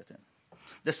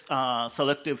 this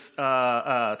selective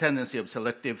tendency of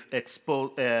selective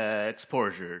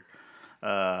exposure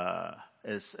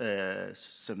is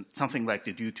something like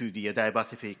due to the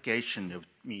diversification of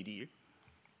media.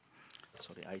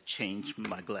 Sorry, I changed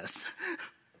my glass.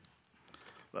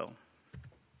 Well,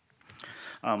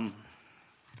 I'm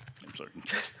sorry,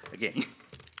 again.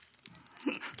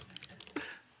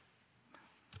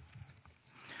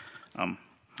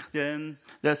 Then,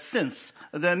 since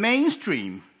the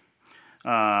mainstream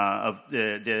of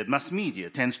the mass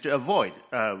media tends to avoid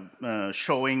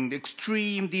showing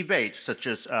extreme debate, such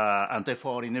as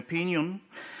anti-foreign opinion,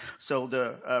 so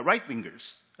the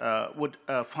right-wingers would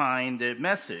find the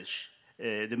message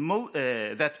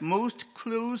that most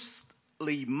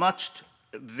closely matched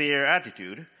their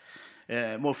attitude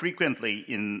more frequently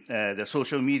in the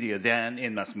social media than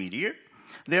in mass media.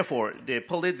 Therefore, their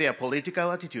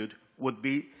political attitude would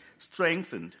be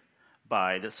strengthened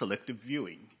by the selective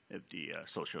viewing of the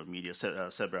social media,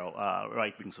 several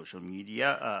right-wing social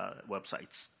media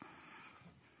websites.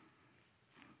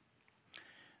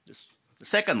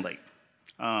 Secondly,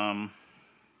 I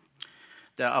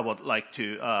would like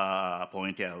to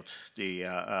point out the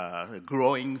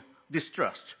growing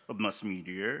distrust of mass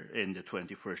media in the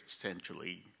 21st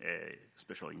century,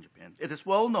 especially in Japan. It is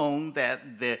well known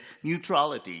that the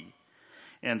neutrality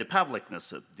and the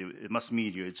publicness of the mass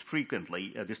media is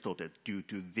frequently distorted due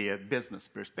to their business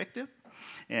perspective,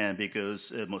 and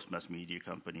because most mass media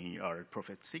companies are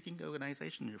profit-seeking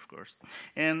organizations, of course.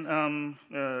 And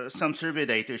some survey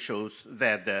data shows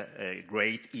that the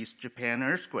Great East Japan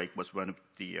earthquake was one of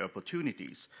the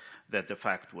opportunities that the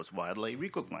fact was widely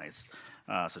recognized,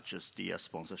 such as the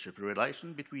sponsorship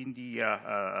relation between the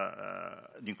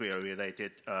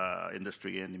nuclear-related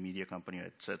industry and the media company,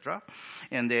 etc.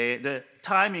 And the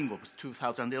timing of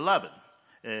 2011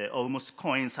 almost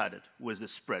coincided with the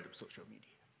spread of social media.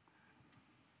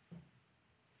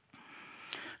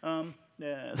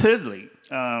 Thirdly,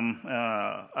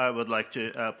 I would like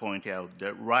to point out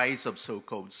the rise of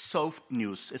so-called soft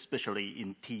news, especially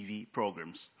in TV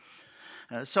programs.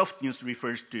 Soft news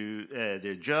refers to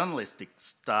the journalistic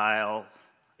style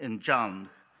and genre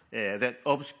that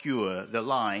obscure the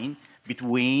line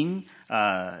between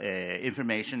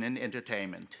information and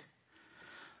entertainment.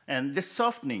 And this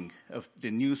softening of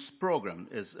the news program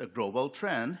is a global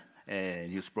trend.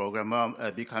 News program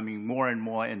are becoming more and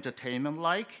more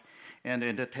entertainment-like, and the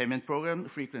entertainment program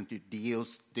frequently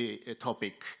deals the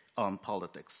topic on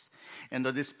politics. And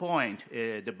at this point,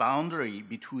 the boundary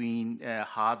between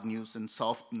hard news and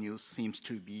soft news seems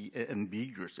to be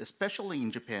ambiguous, especially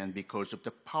in Japan because of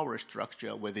the power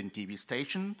structure within TV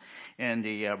station and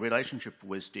the relationship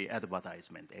with the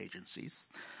advertisement agencies.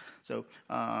 So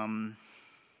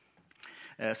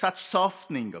such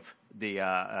softening of the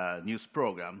news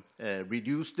program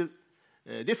reduced the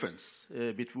difference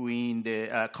between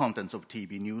the contents of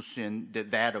TV news and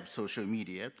that of social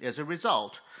media. As a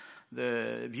result,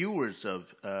 the viewers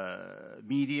of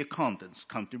media contents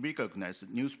come to recognize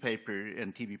that newspaper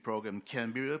and TV program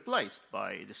can be replaced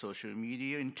by the social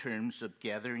media in terms of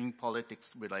gathering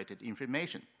politics-related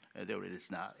information, though it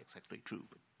is not exactly true.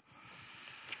 But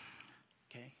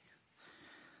okay.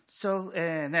 So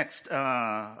next,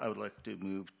 I would like to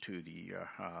move to the,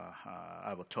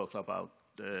 I will talk about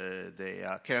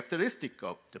the characteristic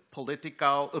of the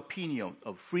political opinion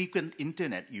of frequent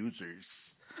internet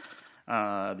users.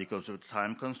 Because of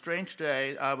time constraints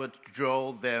today, I would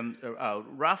draw them out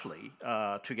roughly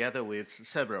together with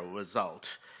several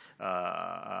results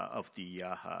of the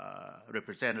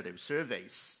representative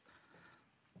surveys.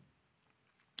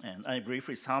 And I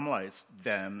briefly summarized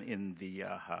them in the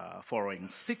following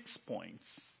 6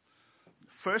 points.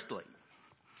 Firstly,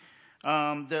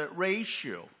 the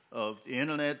ratio of the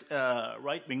internet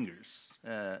right-wingers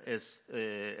is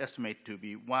estimated to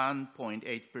be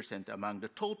 1.8% among the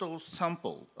total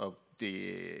sample of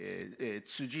the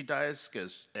Tsuji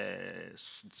Daisuke's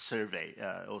survey,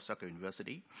 Osaka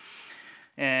University.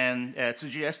 And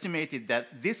Tsuji estimated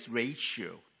that this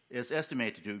ratio is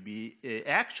estimated to be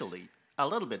actually a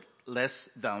little bit less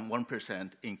than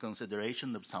 1% in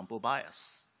consideration of sample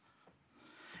bias.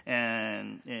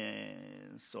 And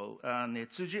so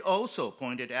Tsuji also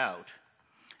pointed out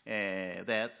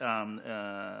that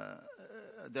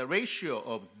the ratio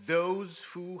of those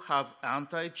who have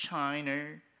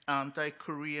anti-China,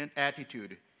 anti-Korean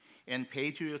attitude and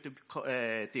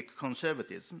patriotic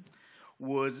conservatism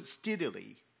was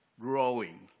steadily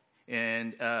growing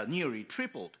and nearly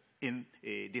tripled in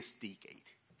this decade.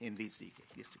 I'm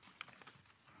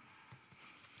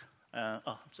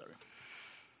sorry.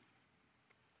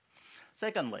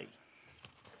 Second point.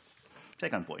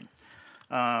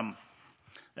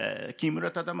 Kimura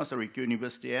Tadamasa Rikyu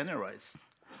University analyzed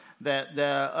that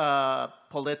the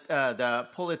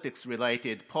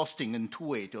politics-related posting and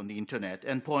tweet on the internet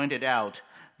and pointed out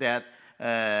that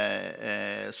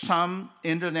some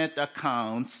internet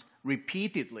accounts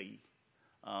repeatedly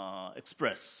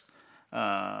express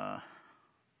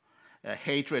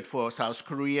hatred for South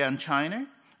Korea and China,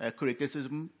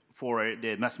 criticism for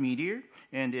the mass media,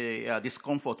 and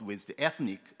discomfort with the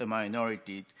ethnic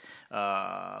minority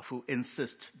who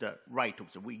insist the right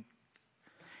of the weak.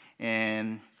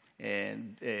 And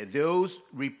those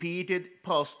repeated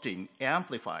posting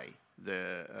amplify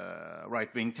the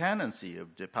right-wing tendency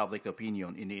of the public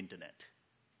opinion in the internet.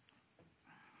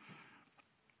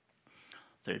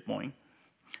 Third point.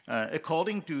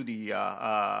 According to the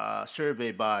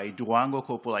survey by Durango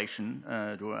Corporation,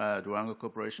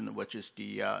 which is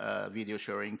the video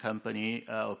sharing company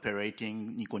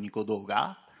operating Nico Nico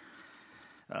Doga,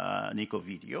 Nico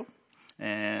Video,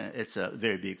 it's a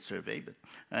very big survey.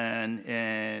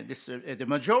 The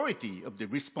majority of the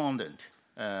respondent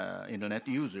internet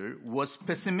user was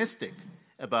pessimistic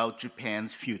about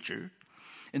Japan's future.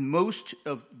 And most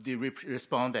of the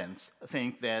respondents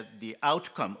think that the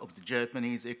outcome of the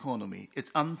Japanese economy is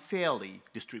unfairly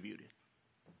distributed.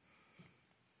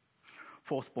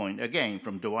 Fourth point, again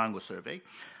from Durango survey,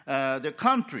 the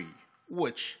country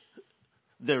which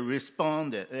the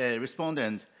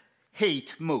respondent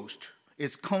hate most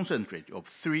is concentrated of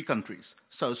three countries: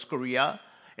 South Korea,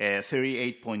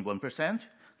 38.1%,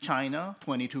 China,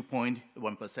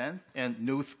 22.1%, and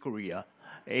North Korea,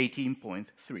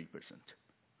 18.3%.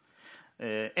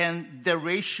 And the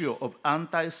ratio of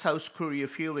anti-South Korea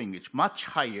feeling is much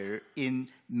higher in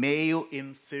male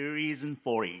in 30s and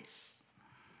 40s.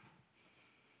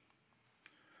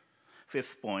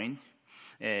 Fifth point,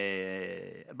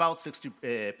 about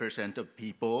 60% of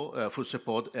people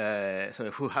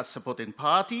who has supported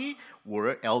party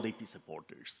were LDP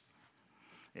supporters.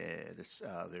 That's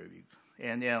very big.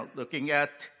 And looking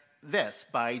at this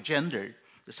by gender,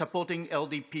 the supporting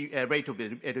LDP rate of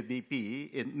LDP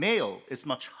in male is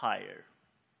much higher.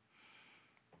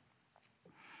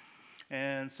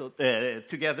 And so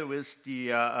together with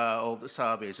the all the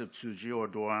surveys of Tsuji or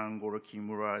Durango or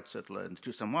Kimura, etc., and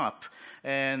to sum up,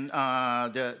 and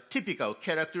the typical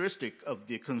characteristic of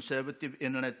the conservative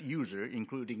internet user,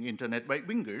 including internet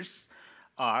right-wingers,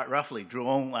 are roughly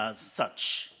drawn as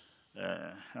such.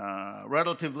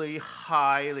 Relatively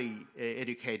highly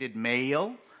educated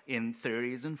male in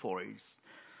 30s and 40s.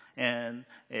 And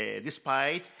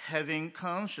despite having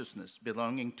consciousness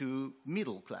belonging to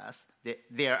middle class,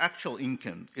 their actual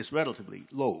income is relatively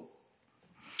low.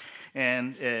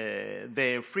 And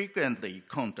they frequently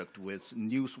contact with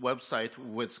news websites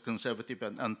with conservative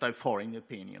and anti-foreign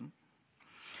opinion.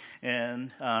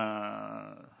 And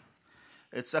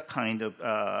it's a kind of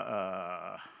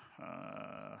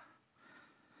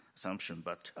assumption,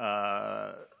 but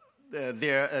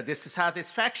their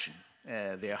dissatisfaction,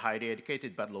 they're highly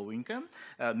educated but low income,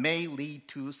 may lead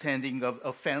to sending of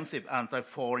offensive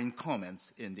anti-foreign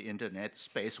comments in the internet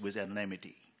space with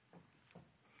anonymity.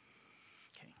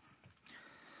 Okay.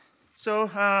 So,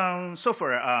 so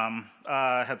far,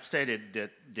 I have stated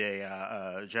that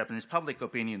the Japanese public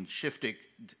opinion shifted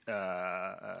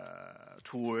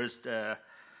towards the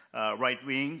right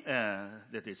wing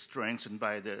that is strengthened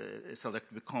by the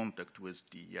selective contact with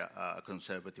the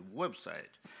conservative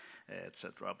website,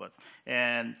 etc.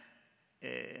 And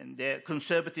the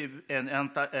conservative and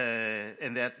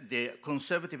that the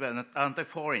conservative and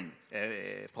anti-foreign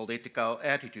political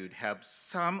attitude have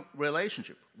some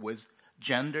relationship with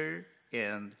gender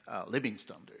and living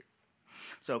standard.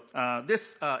 So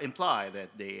this implies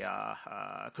that the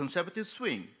conservative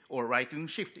swing or right-wing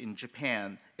shift in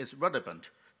Japan is relevant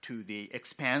to the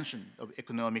expansion of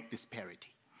economic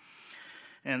disparity.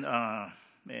 And I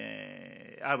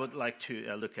would like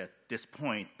to look at this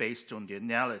point based on the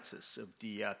analysis of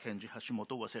the Kenji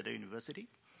Hashimoto, Waseda University.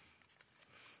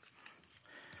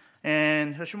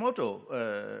 And Hashimoto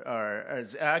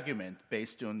has argument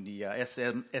based on the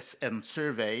SM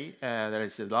survey, that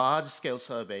is a large-scale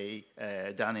survey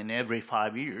done in every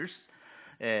 5 years,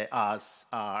 as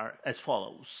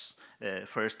follows.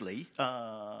 Firstly,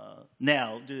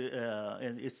 now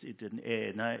it's in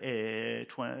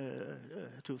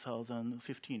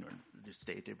 2015 or this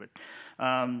data, but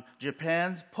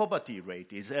Japan's poverty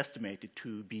rate is estimated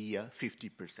to be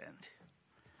 50%.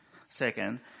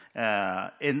 Second,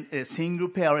 in a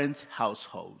single-parent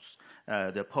households,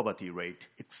 the poverty rate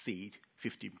exceeds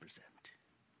 15%.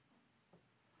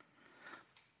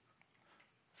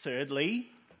 Thirdly,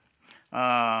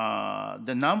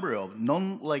 the number of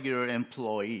non-regular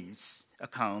employees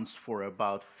accounts for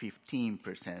about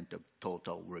 15% of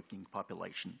total working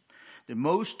population. The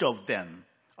most of them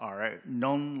are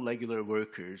non-regular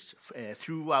workers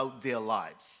throughout their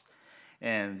lives,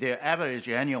 and their average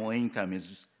annual income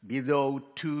is below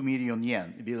 2 million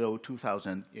yen, below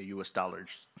 2,000 US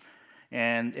dollars.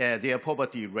 And their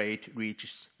poverty rate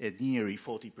reaches nearly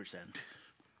 40%.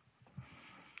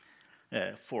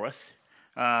 Fourth,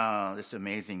 this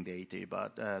amazing data,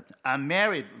 but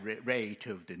unmarried rate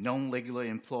of the non-regular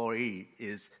employee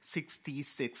is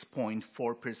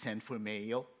 66.4% for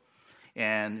male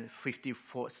and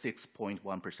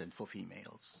 56.1% for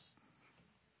females.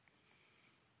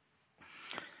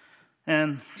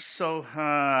 And so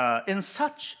in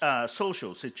such a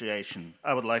social situation,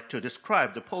 I would like to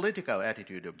describe the political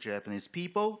attitude of Japanese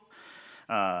people.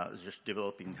 Just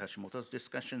developing Hashimoto's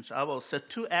discussions, I will set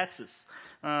two axes.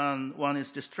 One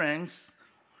is the strength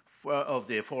of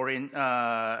the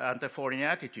anti-foreign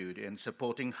attitude and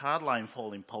supporting hardline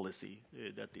foreign policy.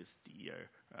 That is the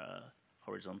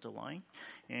horizontal line.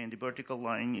 And the vertical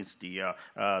line is the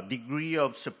degree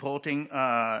of supporting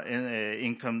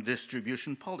income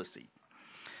distribution policy.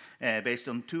 Based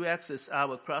on two axes, I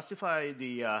will classify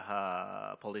the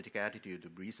political attitude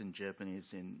of recent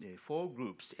Japanese in four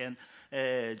groups. And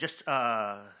just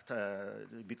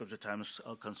because of time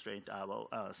constraint, I will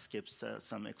skip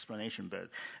some explanation.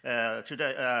 But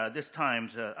today, this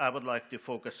time, I would like to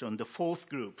focus on the fourth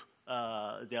group,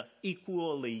 the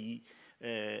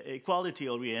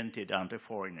equality-oriented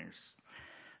anti-foreigners.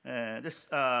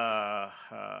 I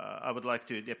would like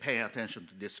to pay attention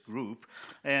to this group.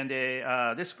 And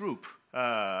this group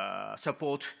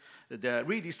support the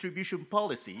redistribution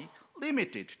policy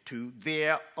limited to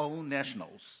their own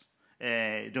nationals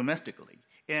domestically,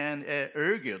 and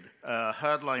argued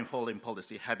hardline foreign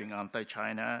policy having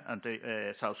anti-China,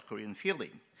 anti-South Korean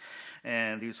feeling.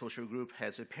 And the social group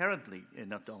has apparently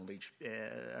not only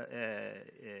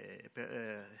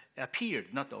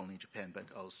appeared not only in Japan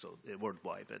but also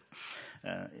worldwide. But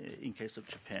in case of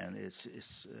Japan,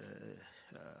 it's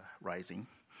rising.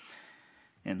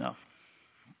 And now,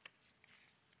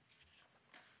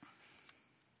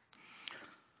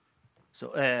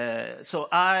 so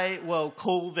I will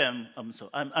call them.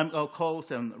 I'll call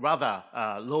them rather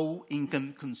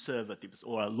low-income conservatives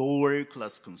or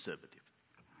lower-class conservatives.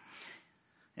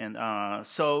 And how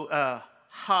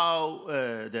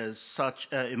does such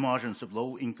emergence of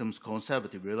low-income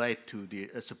conservative relate to the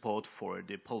support for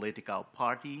the political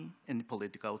party and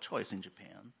political choice in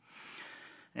Japan?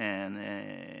 And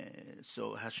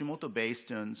so Hashimoto,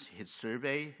 based on his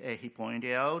survey, he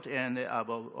pointed out, and I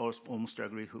will almost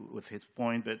agree with his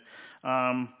point, but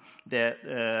that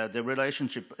the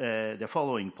relationship, the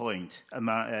following point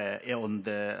on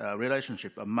the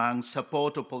relationship among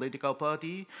support of political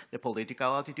party, the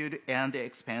political attitude, and the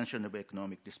expansion of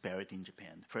economic disparity in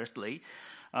Japan. Firstly,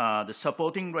 the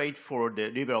supporting rate for the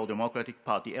Liberal Democratic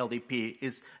Party, LDP,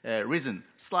 is risen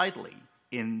slightly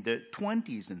in the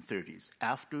 20s and 30s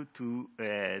after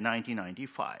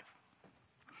 1995.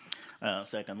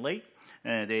 Secondly,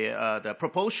 the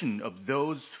proportion of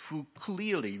those who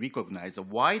clearly recognize a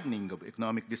widening of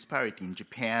economic disparity in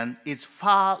Japan is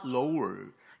far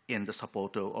lower in the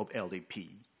supporter of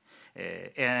LDP.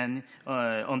 And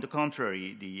on the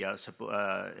contrary, the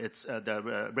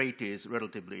rate is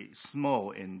relatively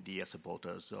small in the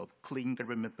supporters of clean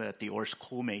government party or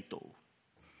Komeito.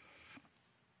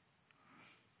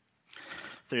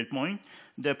 Third point,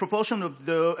 the proportion of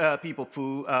the people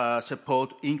who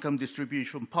support income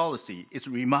distribution policy is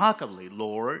remarkably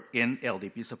lower in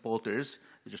LDP supporters,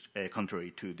 just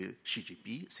contrary to the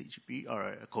CGP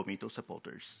or Komeito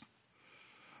supporters.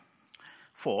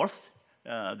 Fourth,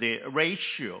 the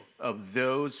ratio of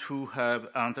those who have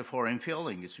anti-foreign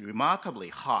feeling is remarkably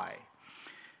high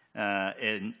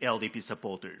in LDP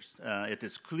supporters. It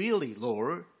is clearly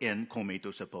lower in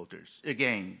Komeito supporters.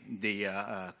 Again, the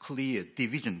clear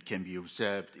division can be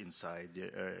observed inside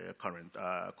the current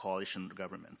coalition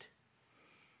government.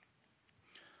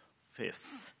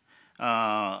 Fifth, in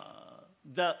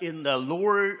the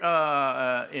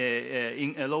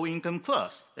low-income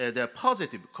class, the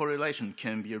positive correlation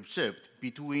can be observed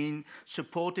between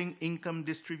supporting income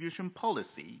distribution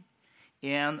policy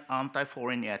and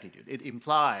anti-foreign attitude. It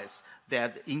implies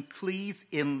that the increase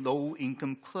in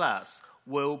low-income class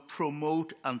will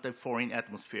promote anti-foreign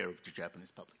atmosphere of the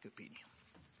Japanese public opinion.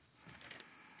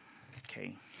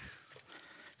 Okay,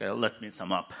 let me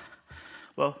sum up.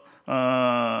 Well,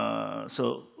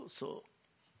 so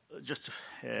just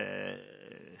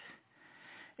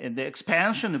in the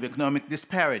expansion of economic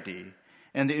disparity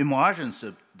and the emergence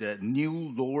of the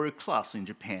new lower class in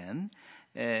Japan,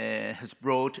 has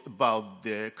brought about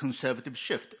the conservative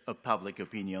shift of public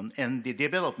opinion, and the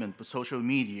development of social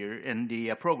media and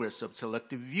the progress of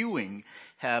selective viewing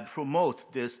have promoted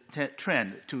this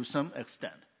trend to some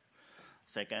extent.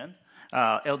 Second,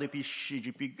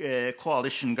 LDP-CGP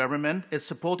coalition government is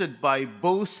supported by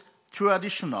both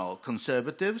traditional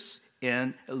conservatives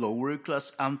and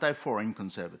lower-class anti-foreign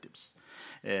conservatives.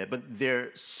 But their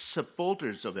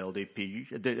supporters of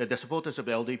LDP, the supporters of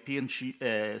LDP and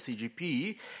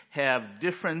CGP have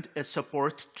different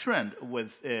support trend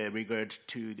with regard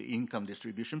to the income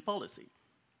distribution policy.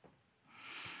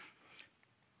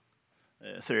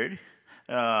 Third,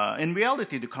 In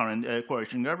reality, the current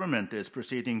coalition government is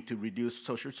proceeding to reduce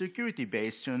Social Security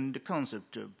based on the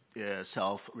concept of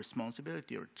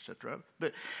self-responsibility, etc.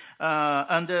 But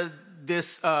under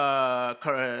this,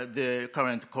 the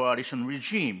current coalition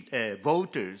regime,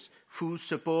 voters who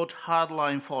support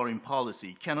hardline foreign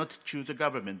policy cannot choose a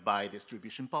government by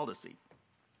distribution policy.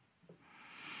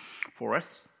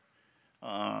 Fourth,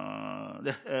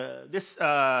 this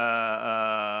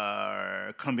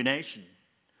combination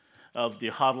of the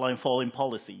hardline foreign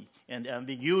policy and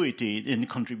ambiguity in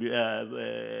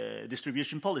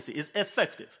distribution policy is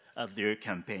effective of their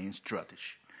campaign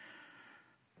strategy.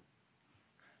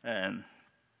 And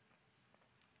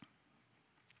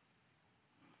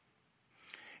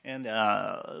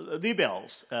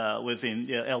liberals within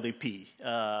the LDP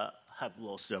have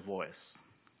lost their voice.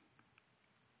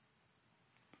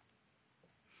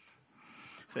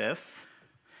 Fifth,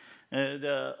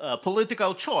 the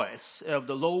political choice of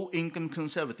the low-income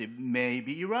conservative may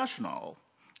be irrational.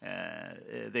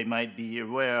 They might be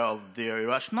aware of their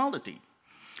irrationality,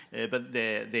 but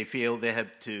they feel they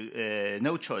have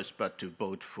no choice but to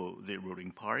vote for the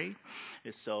ruling party.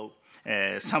 So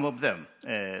some of them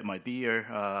might be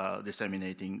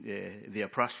disseminating their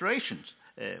frustrations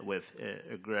with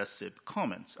aggressive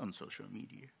comments on social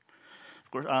media.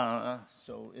 Of course,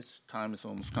 so time is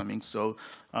almost coming, so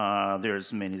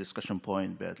there's many discussion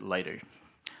points, but later.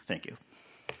 Thank you.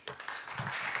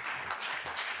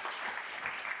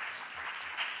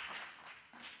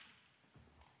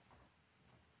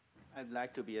 I'd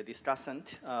like to be a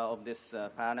discussant of this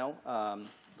panel,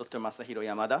 Dr. Masahiro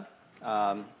Yamada,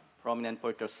 prominent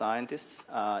political scientist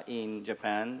in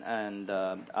Japan and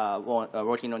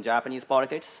working on Japanese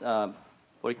politics,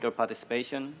 political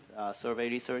participation, survey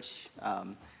research,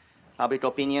 public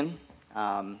opinion,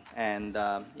 and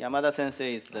Yamada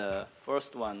Sensei is the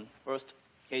first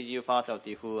KGU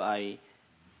faculty who I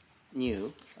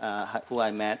knew, who I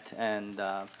met, and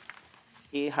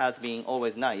he has been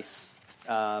always nice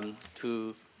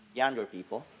to younger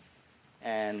people,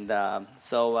 and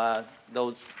so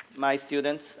those my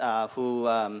students who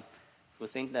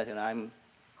think that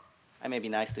I may be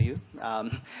nice to you.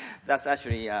 That's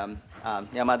actually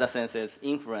Yamada Sensei's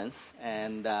influence,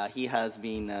 and he has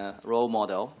been a role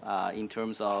model in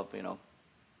terms of,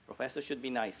 professors should be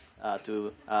nice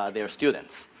to their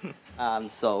students.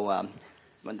 So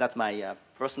that's my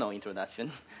personal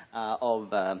introduction of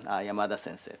Yamada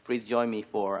Sensei. Please join me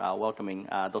for welcoming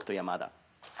Dr. Yamada.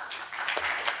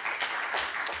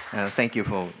 Thank you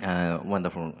for a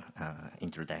wonderful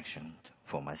introduction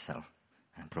for myself,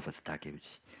 Professor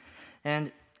Takeuchi.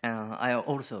 And I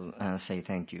also say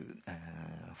thank you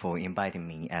for inviting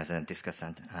me as a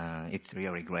discussant. It's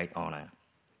really a great honor.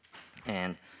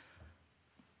 And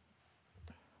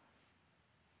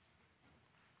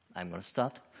I'm going to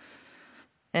start.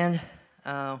 And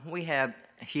we have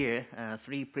here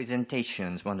 3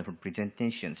 presentations, wonderful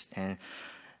presentations.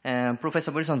 And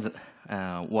Professor Wilson's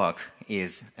work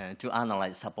is to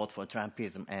analyze support for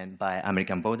Trumpism and by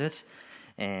American voters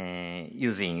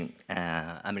using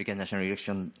American National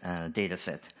Election data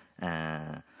set,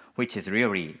 which is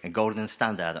really a golden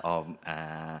standard of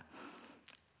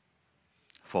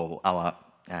for our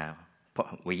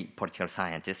we political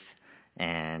scientists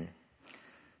and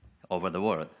over the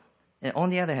world. On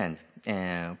the other hand,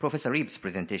 Professor Reeves'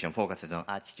 presentation focuses on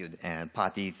attitude and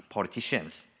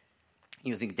politicians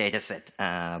using data set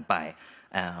by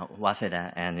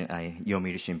Waseda and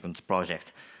Yomiuri Shimbun's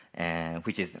project,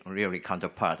 which is really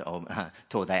counterpart of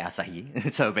Todai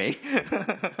Asahi survey,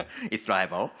 its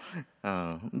rival.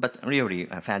 But really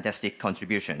a fantastic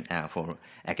contribution for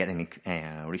academic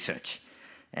research.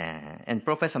 And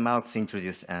Professor Marks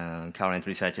introduced current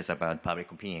researches about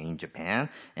public opinion in Japan,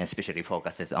 and especially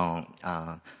focuses on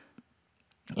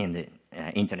in the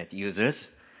internet users.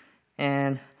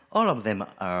 And all of them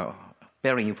are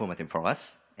very informative for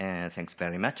us. Thanks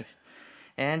very much.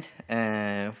 And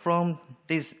from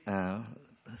these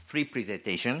 3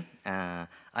 presentations,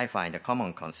 I find a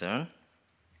common concern.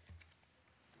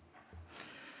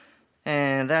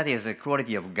 And that is the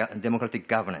quality of democratic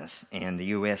governance in the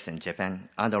US and Japan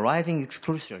under rising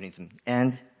exclusionism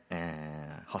and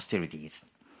hostilities.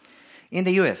 In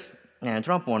the US,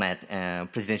 Trump won at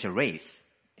presidential race,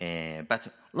 but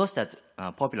lost at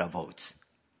popular votes,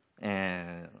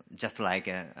 just like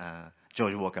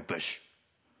George Walker Bush.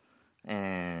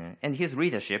 And his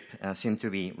leadership seemed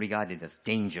to be regarded as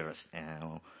dangerous,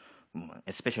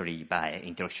 especially by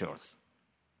intellectuals.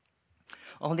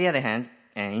 On the other hand,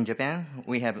 in Japan,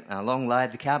 we have a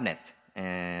long-lived cabinet,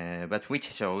 but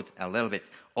which shows a little bit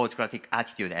autocratic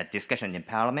attitude at discussion in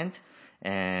parliament,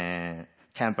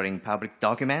 tampering public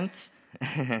documents,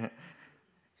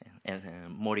 and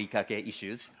morikake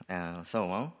issues, so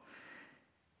on.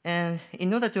 And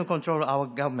in order to control our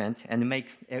government and make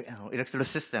electoral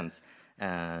systems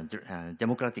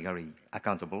democratically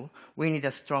accountable, we need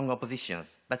a strong opposition,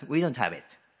 but we don't have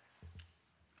it.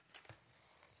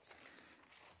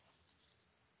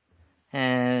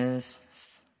 And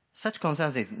such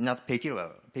concerns is not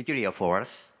peculiar for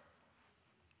us.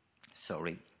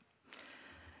 Sorry.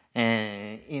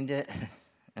 In the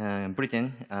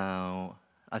Britain,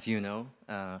 as you know,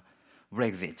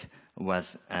 Brexit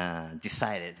was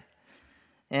decided.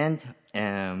 And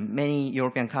many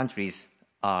European countries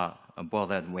are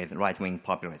bothered with right-wing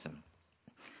populism.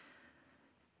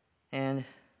 And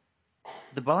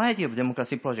the variety of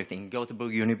democracy project in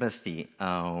Göteborg University,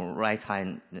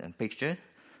 right-hand picture,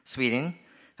 Sweden,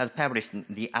 has published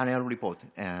the annual report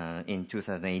in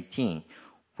 2018,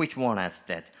 which warns us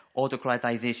that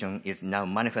autocratization is now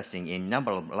manifesting in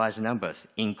large numbers,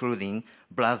 including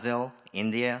Brazil,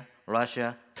 India,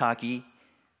 Russia, Turkey,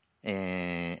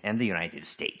 and the United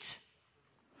States.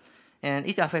 And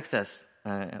it affects us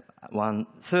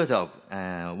 1/3 of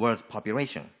world's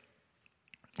population,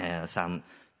 some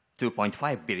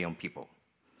 2.5 billion people.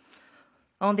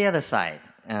 On the other side,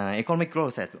 economic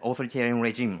growth at authoritarian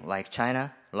regime like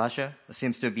China, Russia,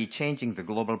 seems to be changing the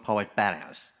global power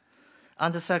balance.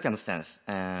 Under circumstance,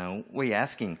 we're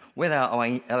asking whether our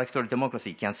electoral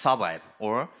democracy can survive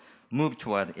or move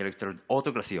toward electoral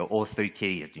autocracy or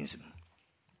authoritarianism.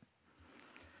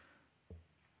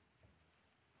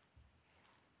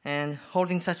 And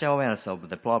holding such awareness of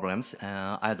the problems,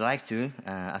 I'd like to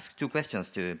ask two questions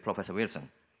to Professor Wilson.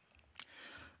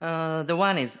 The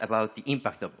one is about the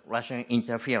impact of Russian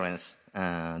interference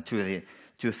to the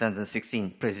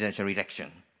 2016 presidential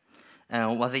election.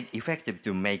 Was it effective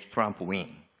to make Trump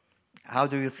win? How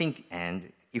do you think,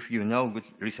 and if you know good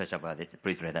research about it,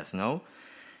 please let us know.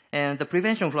 And the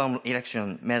prevention from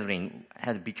election meddling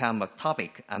had become a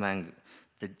topic among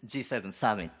the G7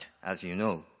 summit, as you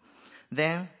know.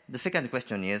 Then the second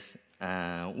question is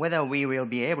whether we will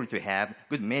be able to have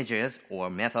good measures or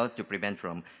methods to prevent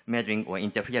from meddling or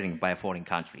interfering by foreign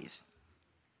countries.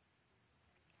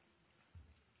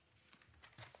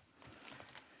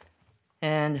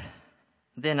 And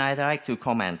then I'd like to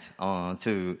comment on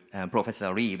to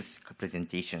Professor Reeves'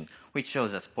 presentation, which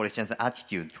shows us politicians'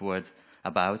 attitude toward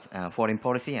about foreign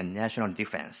policy and national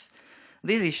defense.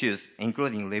 These issues,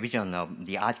 including revision of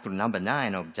the Article number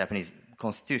 9 of Japanese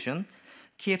Constitution,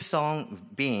 keeps on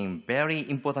being very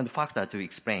important factor to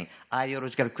explain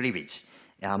ideological cleavage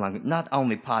among not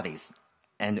only parties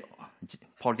and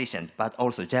politicians, but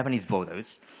also Japanese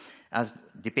voters, as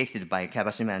depicted by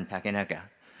Kawashima and Takenaka.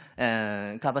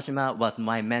 Kawashima was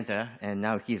my mentor, and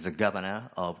now he is the governor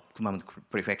of Kumamoto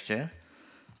Prefecture.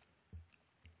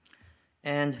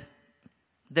 And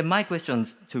then my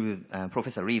questions to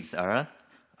Professor Reeves are,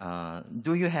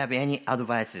 do you have any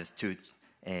advices to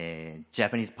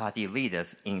Japanese party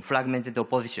leaders in fragmented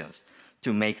oppositions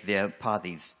to make their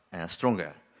parties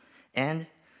stronger? And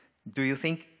do you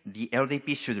think the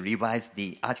LDP should revise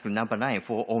the Article number 9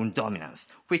 for own dominance,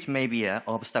 which may be an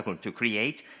obstacle to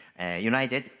create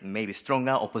united, maybe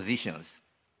stronger oppositions?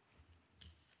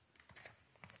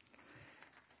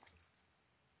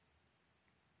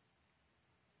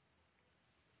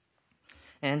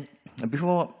 And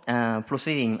before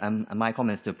proceeding my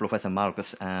comments to Professor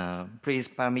Marcus, please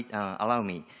allow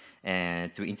me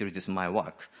to introduce my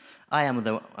work. I am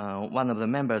one of the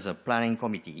members of planning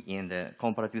committee in the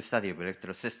comparative study of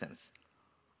electoral systems.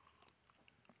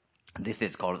 This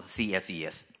is called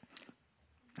CSES.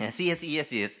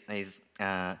 CSES is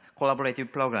a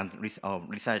collaborative program of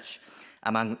research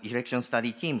among election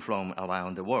study teams from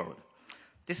around the world.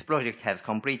 This project has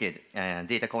completed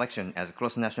data collection as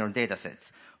cross-national data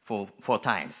sets for 4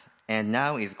 times, and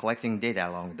now is collecting data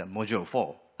along the module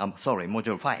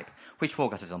 5, which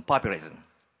focuses on populism.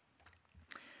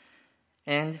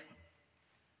 And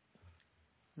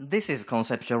this is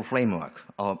conceptual framework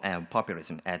of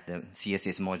populism at the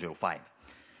CSS module 5.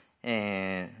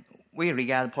 And we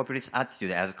regard populist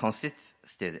attitude as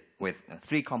consisted with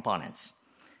 3 components: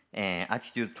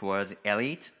 attitude towards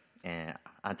elite,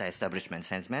 anti-establishment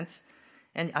sentiments,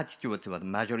 and attitude toward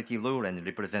majority rule and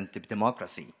representative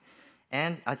democracy,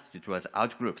 and attitude towards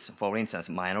outgroups, for instance,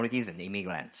 minorities and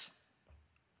immigrants.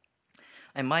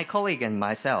 And my colleague and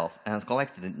myself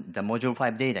collected the Module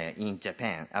 5 data in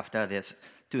Japan after this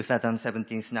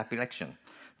 2017 snap election.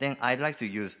 Then I'd like to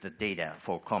use the data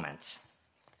for comments.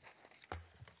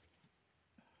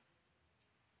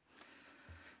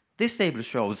 This table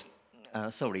shows,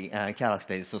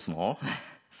 character is so small,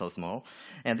 so small.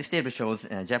 And this table shows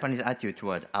Japanese attitude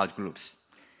toward outgroups.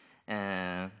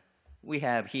 we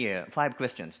have here 5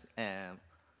 questions.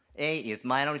 A is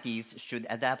minorities should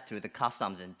adapt to the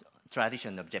customs and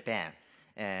tradition of Japan.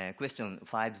 Question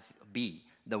 5B,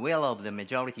 the will of the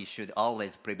majority should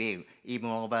always prevail, even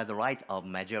over the right of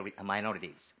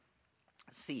minorities.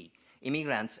 C,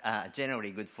 immigrants are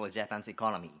generally good for Japan's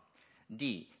economy.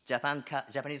 D,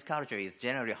 Japanese culture is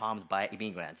generally harmed by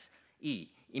immigrants. E,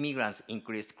 immigrants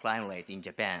increased crime rate in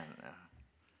Japan.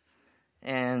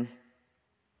 And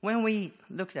when we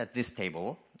looked at this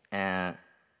table,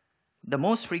 the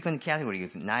most frequent category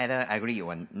is neither agree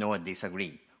nor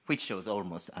disagree, which shows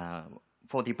almost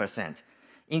 40%,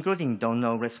 including don't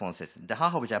know responses. The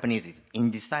half of Japanese is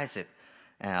indecisive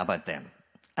about them.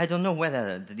 I don't know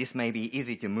whether this may be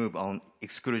easy to move on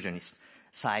exclusionist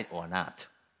side or not.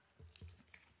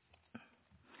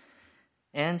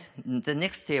 And the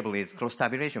next table is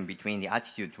cross-tabulation between the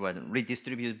attitude toward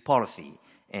redistributed policy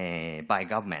by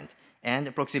government and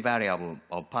the proxy variable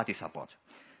of party support.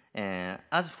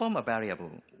 As former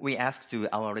variable, we asked to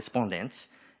our respondents,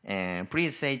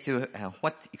 please say to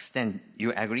what extent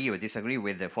you agree or disagree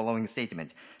with the following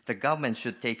statement. The government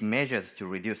should take measures to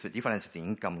reduce the differences in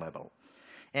income level.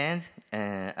 And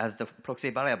as the proxy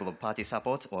variable of party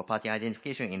support or party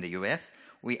identification in the US,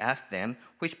 we asked them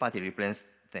which party represents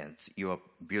your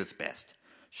views best,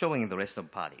 showing the rest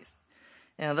of parties.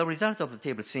 And the result of the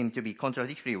table seemed to be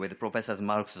contradictory with Professor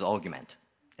Marx's argument.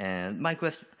 And my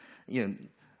question,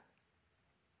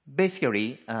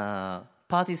 basically,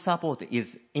 party support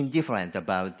is indifferent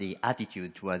about the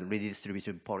attitude toward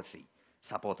redistribution policy,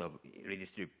 support of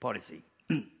redistribution policy.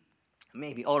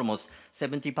 Maybe almost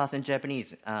 70%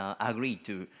 Japanese agree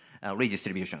to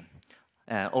redistribution,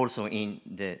 also in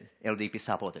the LDP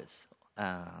supporters.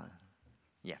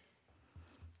 Yeah.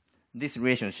 This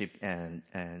relationship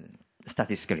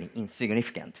statistically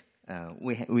insignificant.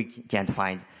 We can't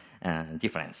find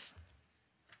difference.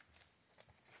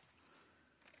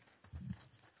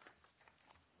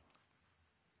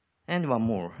 And one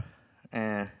more.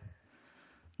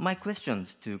 My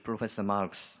questions to Professor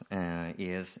Marx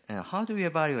is, how do you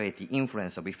evaluate the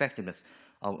influence of effectiveness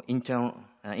of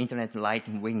internet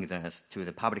right-wingness to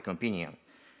the public opinion?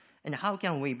 And how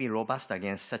can we be robust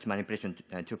against such manipulation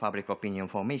to public opinion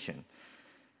formation?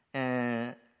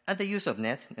 At the use of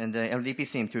net, and the LDP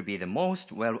seem to be the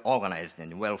most well-organized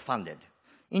and well-funded.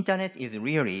 Internet is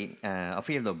really a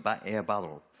field of air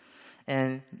battle.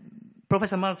 And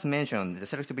Professor Marx mentioned the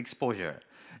selective exposure.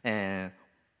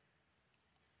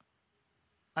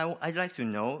 I'd like to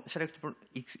know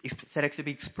selective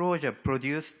exposure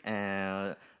produced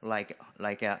like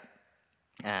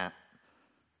a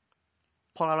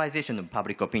polarization of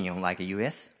public opinion like the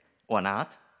US or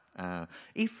not.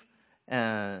 If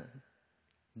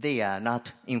they are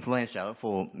not influential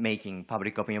for making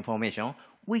public opinion formation,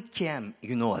 we can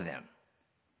ignore them.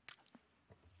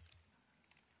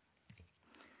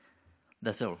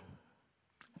 That's all.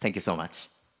 Thank you so much.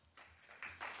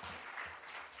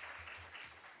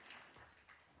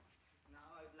 Now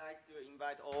I'd like to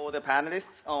invite all the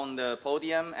panelists on the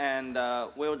podium, and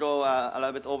we'll go a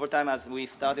little bit over time as we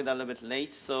started a little bit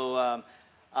late. So,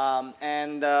 I'd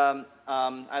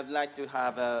like to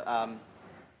have a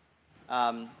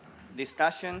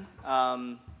discussion,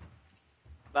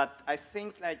 but I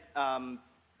think like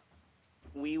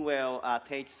we will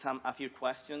take a few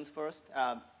questions first.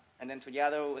 And then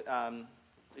together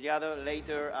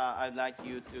later, I'd like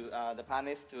you to, the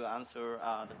panelists, to answer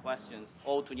the questions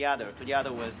all together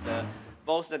with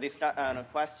both the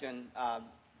question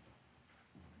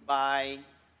by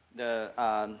the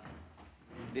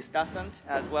discussant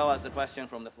as well as the question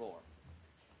from the floor.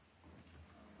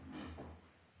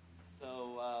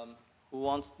 So,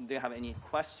 do you have any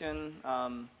question?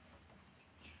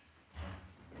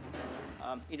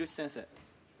 Iruchi Sensei.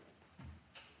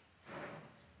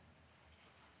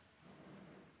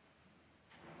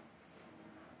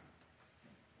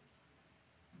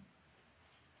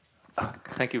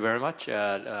 Thank you very much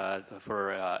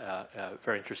for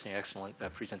very interesting, excellent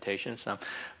presentations.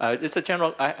 It's a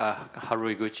general,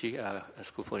 Haru Iguchi,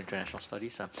 School for International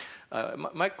Studies.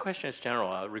 My question is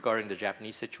general regarding the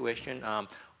Japanese situation. On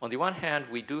the one hand,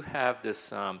 we do have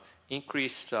this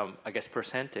increased, I guess,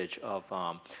 percentage of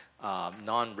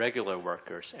non-regular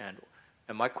workers. And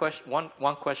my question,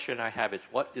 one question I have is,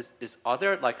 are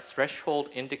there like threshold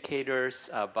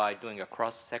indicators by doing a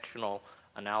cross-sectional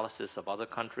analysis of other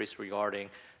countries regarding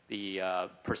the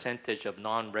percentage of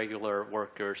non-regular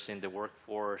workers in the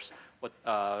workforce, what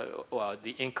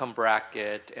the income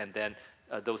bracket, and then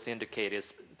those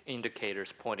indicators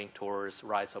pointing towards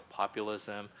rise of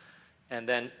populism, And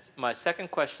then my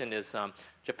second question is,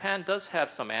 Japan does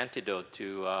have some antidote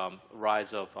to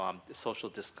rise of social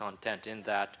discontent in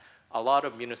that a lot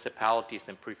of municipalities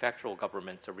and prefectural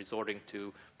governments are resorting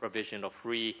to provision of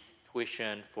free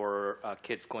tuition for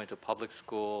kids going to public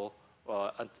school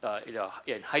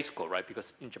in high school, right?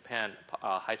 Because in Japan,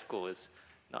 high school is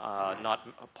not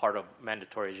a part of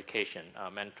mandatory education.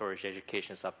 Mandatory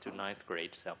education is up to 9th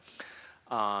grade.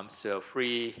 So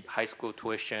free high school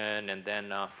tuition and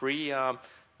then free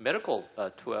medical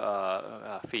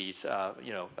fees.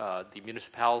 The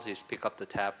municipalities pick up the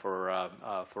tab for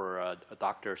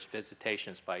doctors'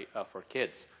 visitations for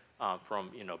kids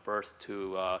from birth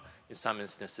to in some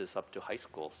instances up to high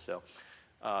school. So,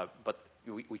 but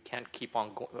we can't keep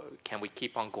on. Can we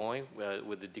keep on going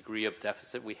with the degree of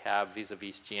deficit we have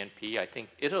vis-a-vis GNP? I think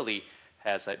Italy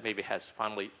has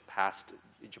finally passed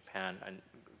Japan, and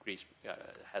Greece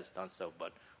has done so.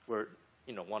 But we're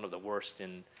one of the worst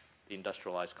in the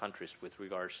industrialized countries with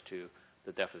regards to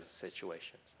the deficit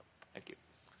situation. So, thank you.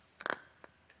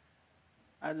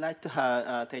 I'd like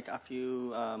to take a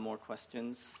few more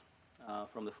questions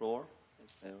from the floor.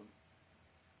 If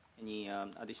any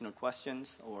additional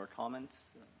questions or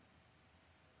comments?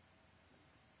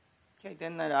 Okay,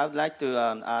 then I would like to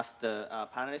ask the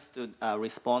panelists to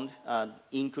respond.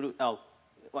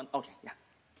 Okay, yeah.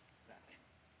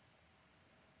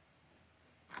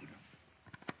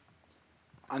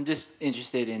 I'm just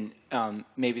interested in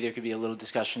maybe there could be a little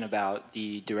discussion about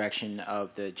the direction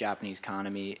of the Japanese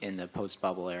economy in the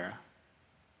post-bubble era,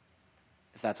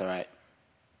 if that's all right.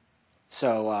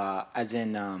 So, as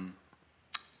in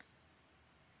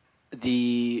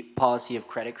the policy of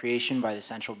credit creation by the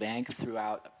central bank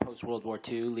throughout post-World War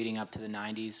II, leading up to the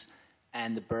 90s,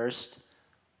 and the burst,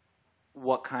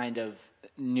 what kind of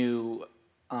new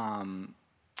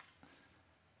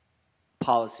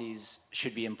policies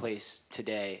should be in place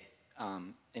today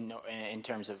in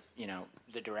terms of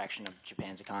the direction of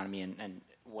Japan's economy, and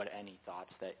what any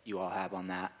thoughts that you all have on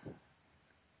that?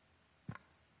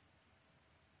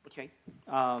 Okay.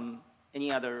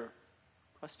 Any other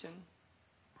question?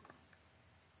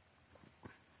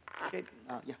 Okay.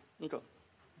 Yeah, Nico.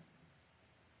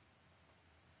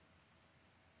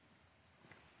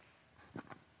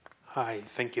 Hi,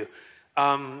 thank you.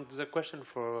 There's a question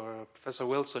for Professor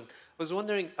Wilson. I was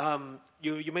wondering,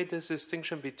 you made this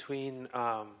distinction between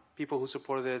people who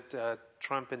supported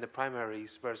Trump in the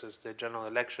primaries versus the general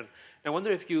election. I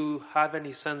wonder if you have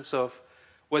any sense of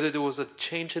whether there was a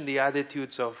change in the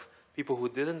attitudes of people who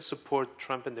didn't support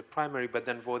Trump in the primary but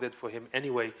then voted for him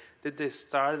anyway. Did they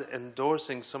start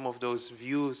endorsing some of those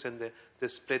views and the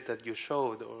split that you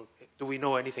showed, or do we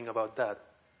know anything about that?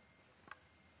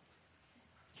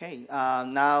 Okay,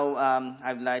 now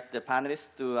I would like the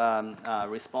panelists to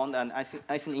respond, and I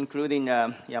think including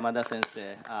Yamada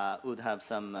Sensei would have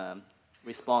some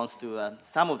response to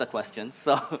some of the questions.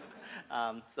 So,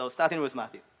 so starting with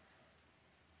Matthew.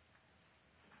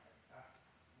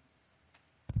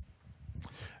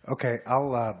 Okay,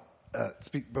 I'll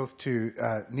speak both to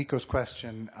Nico's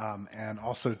question and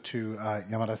also to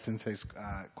Yamada Sensei's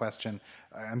question,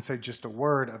 and say just a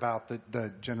word about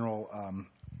the general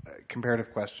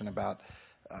comparative question about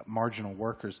marginal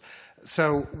workers.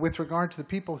 So with regard to the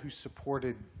people who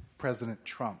supported President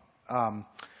Trump,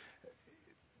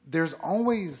 there's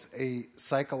always a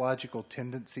psychological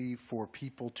tendency for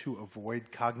people to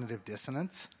avoid cognitive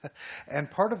dissonance. And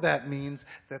part of that means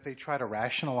that they try to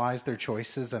rationalize their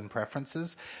choices and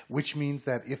preferences, which means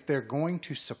that if they're going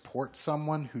to support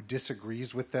someone who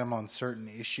disagrees with them on certain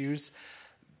issues,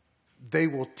 they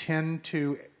will tend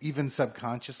to, even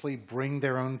subconsciously, bring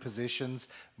their own positions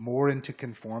more into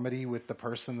conformity with the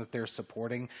person that they're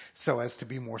supporting so as to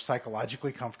be more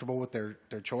psychologically comfortable with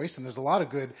their choice. And there's a lot of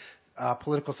good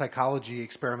political psychology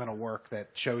experimental work that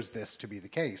shows this to be the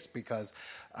case, because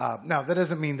now that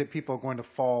doesn't mean that people are going to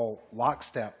fall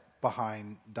lockstep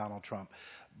behind Donald Trump,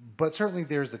 but certainly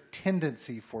there's a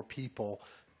tendency for people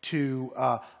to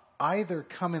either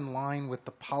come in line with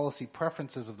the policy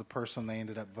preferences of the person they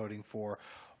ended up voting for,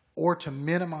 or to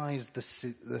minimize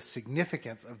the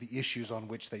significance of the issues on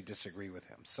which they disagree with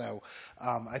him. So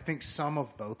I think some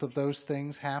of both of those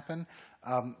things happen,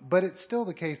 but it's still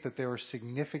the case that there are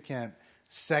significant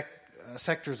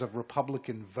sectors of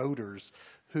Republican voters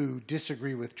who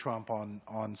disagree with Trump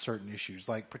on certain issues,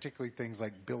 like particularly things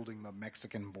like building the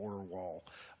Mexican border wall.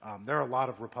 There are a lot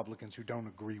of Republicans who don't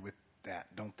agree with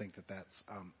that, don't think that that's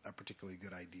a particularly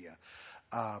good idea.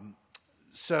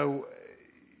 So,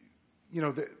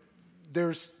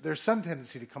 there's some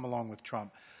tendency to come along with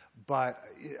Trump, but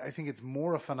I think it's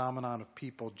more a phenomenon of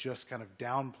people just kind of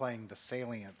downplaying the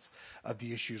salience of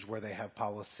the issues where they have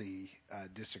policy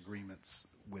disagreements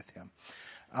with him.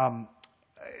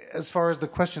 As far as the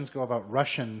questions go about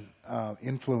Russian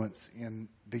influence in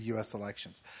the U.S.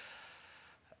 elections,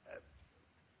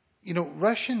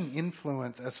 Russian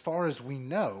influence, as far as we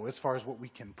know, as far as what we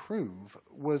can prove,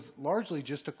 was largely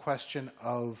just a question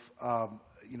of,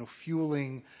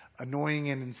 fueling annoying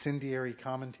and incendiary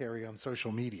commentary on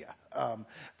social media.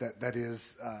 That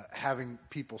is, having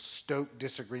people stoke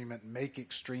disagreement, make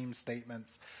extreme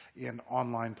statements in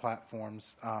online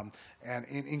platforms, and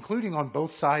including on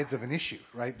both sides of an issue,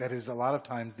 right? That is, a lot of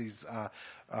times these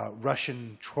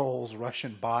Russian trolls,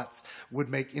 Russian bots would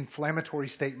make inflammatory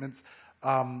statements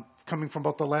coming from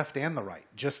both the left and the right,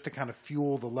 just to kind of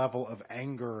fuel the level of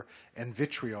anger and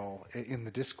vitriol in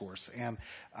the discourse. And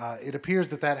it appears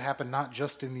that happened not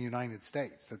just in the United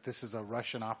States, that this is a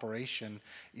Russian operation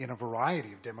in a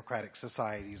variety of democratic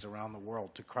societies around the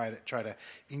world to try to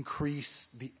increase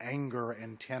the anger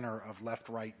and tenor of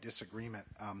left-right disagreement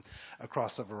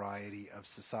across a variety of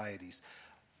societies.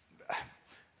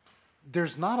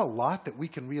 There's not a lot that we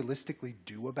can realistically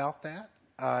do about that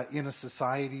in a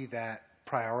society that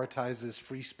prioritizes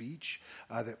free speech,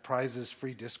 that prizes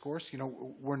free discourse.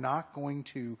 We're not going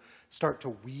to start to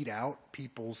weed out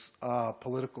people's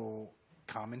political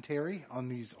commentary on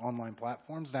these online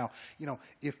platforms. Now,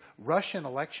 if Russian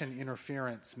election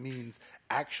interference means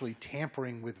actually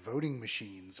tampering with voting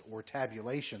machines or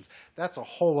tabulations, that's a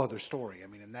whole other story. I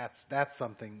mean, and that's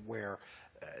something where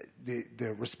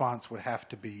the response would have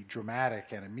to be dramatic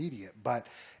and immediate. But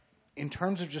in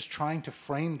terms of just trying to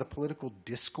frame the political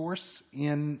discourse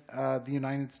in the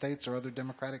United States or other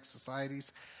democratic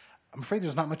societies, I'm afraid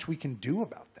there's not much we can do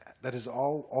about that. That is,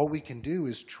 all we can do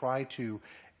is try to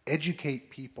educate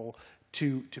people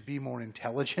to be more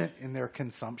intelligent in their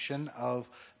consumption of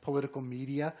political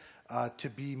media, to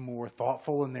be more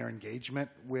thoughtful in their engagement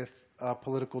with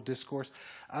political discourse.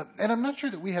 And I'm not sure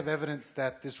that we have evidence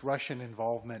that this Russian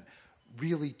involvement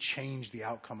really change the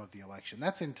outcome of the election.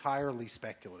 That's entirely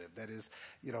speculative. That is,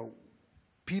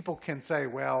 people can say,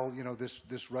 well,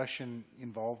 this Russian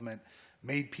involvement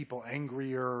made people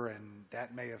angrier, and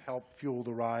that may have helped fuel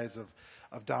the rise of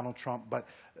Donald Trump. But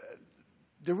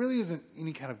there really isn't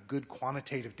any kind of good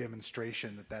quantitative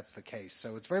demonstration that that's the case.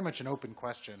 So it's very much an open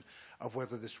question of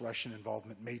whether this Russian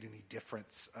involvement made any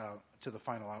difference to the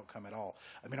final outcome at all.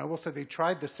 I mean, I will say they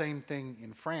tried the same thing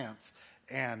in France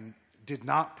and did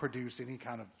not produce any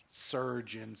kind of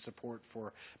surge in support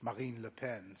for Marine Le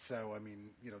Pen. So, I mean,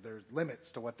 there's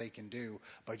limits to what they can do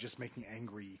by just making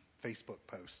angry Facebook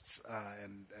posts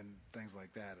and things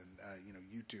like that, and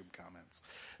YouTube comments.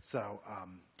 So,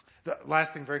 the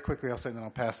last thing, very quickly, I'll say, and then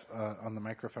I'll pass on the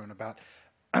microphone, about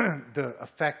the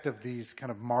effect of these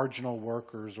kind of marginal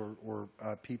workers or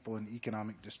people in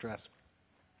economic distress.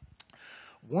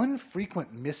 One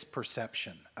frequent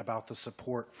misperception about the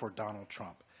support for Donald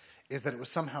Trump is that it was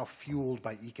somehow fueled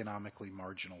by economically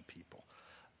marginal people.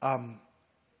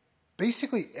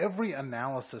 Basically, every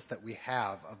analysis that we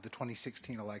have of the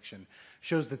 2016 election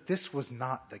shows that this was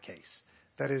not the case.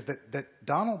 That is, that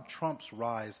Donald Trump's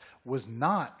rise was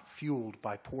not fueled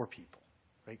by poor people.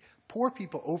 Right? Poor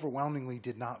people overwhelmingly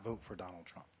did not vote for Donald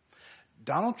Trump.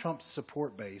 Donald Trump's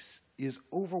support base is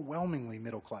overwhelmingly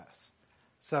middle class.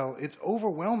 So it's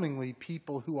overwhelmingly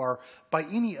people who are, by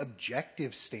any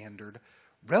objective standard,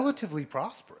 relatively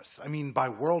prosperous. I mean, by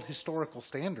world historical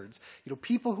standards,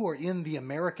 people who are in the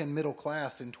American middle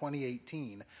class in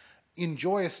 2018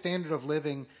 enjoy a standard of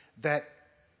living that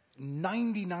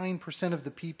 99% of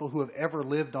the people who have ever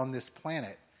lived on this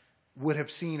planet would have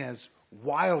seen as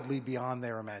wildly beyond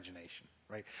their imagination,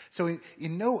 right? So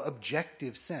in no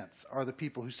objective sense are the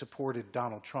people who supported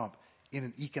Donald Trump in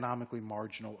an economically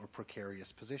marginal or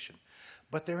precarious position.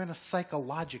 But they're in a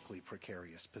psychologically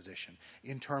precarious position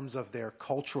in terms of their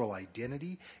cultural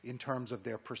identity, in terms of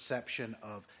their perception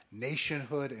of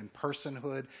nationhood and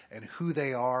personhood and who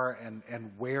they are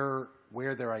and where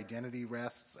their identity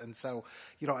rests. And so,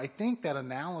 I think that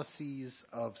analyses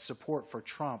of support for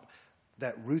Trump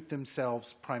that root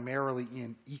themselves primarily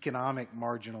in economic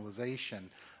marginalization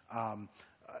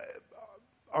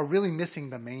are really missing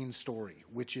the main story,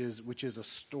 which is a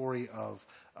story of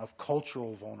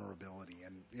cultural vulnerability.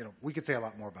 And we could say a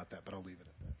lot more about that, but I'll leave it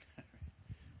at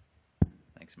that.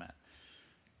 Thanks, Matt.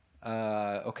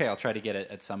 Okay, I'll try to get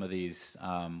at some of these.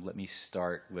 Let me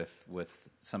start with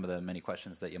some of the many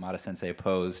questions that Yamada Sensei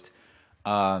posed.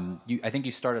 I think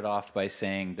you started off by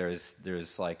saying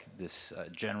there's like this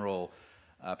general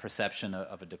perception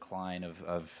of a decline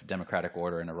of democratic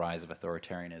order and a rise of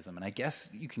authoritarianism. And I guess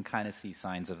you can kind of see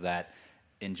signs of that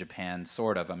in Japan,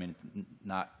 sort of. I mean,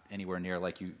 not anywhere near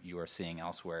like you are seeing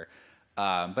elsewhere.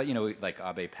 But, you know, like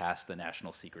Abe passed the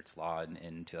national secrets law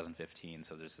in 2015,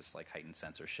 so there's this like heightened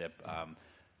censorship.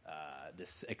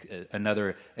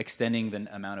 Another extending the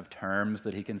amount of terms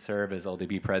that he can serve as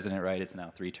LDP president, right? It's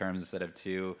now 3 terms instead of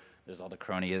 2. There's all the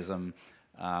cronyism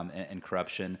and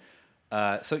corruption.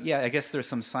 So yeah, I guess there's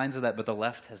some signs of that, but the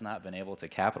left has not been able to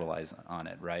capitalize on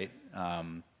it, right?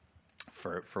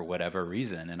 For whatever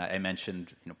reason. And I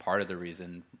mentioned, you know, part of the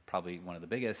reason, probably one of the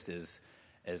biggest, is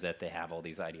that they have all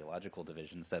these ideological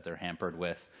divisions that they're hampered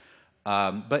with.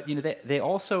 But you know, they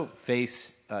also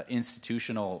face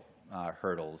institutional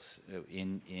hurdles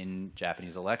in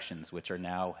Japanese elections, which are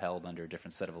now held under a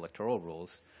different set of electoral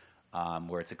rules,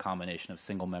 where it's a combination of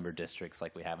single-member districts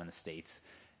like we have in the States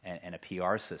and a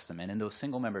PR system. And in those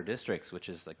single-member districts, which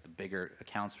is like the bigger,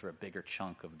 accounts for a bigger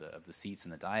chunk of the seats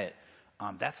in the Diet,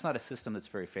 that's not a system that's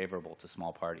very favorable to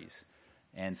small parties.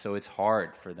 And so it's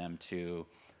hard for them to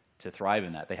thrive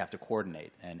in that. They have to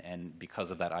coordinate, and because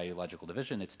of that ideological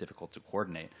division, it's difficult to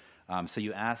coordinate. So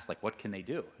you ask, like, what can they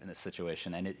do in this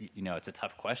situation? And you know, it's a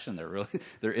tough question.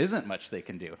 There isn't much they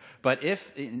can do. But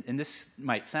if, and this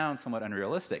might sound somewhat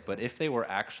unrealistic, but if they were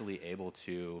actually able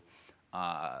to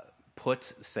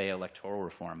put, say, electoral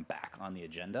reform back on the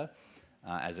agenda,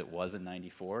 as it was in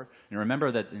 '94, and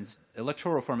remember that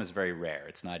electoral reform is very rare.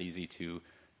 It's not easy to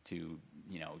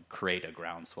you know, create a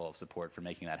groundswell of support for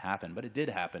making that happen. But it did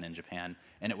happen in Japan,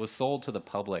 and it was sold to the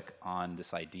public on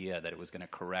this idea that it was going to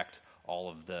correct all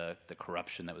of the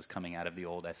corruption that was coming out of the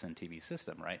old SNTV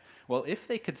system, right? Well, if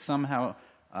they could somehow,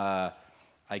 I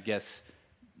guess,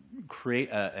 create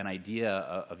an idea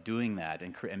of doing that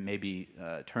and maybe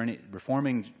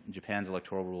reforming Japan's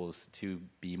electoral rules to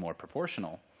be more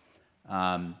proportional,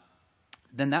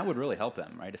 then that would really help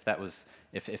them, right?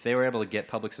 If they were able to get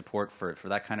public support for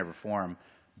that kind of reform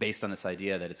based on this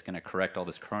idea that it's going to correct all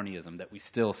this cronyism that we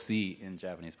still see in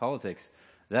Japanese politics,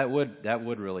 that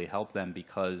would really help them,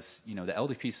 because, you know, the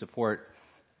LDP support,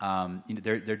 you know,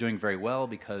 they're doing very well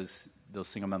because those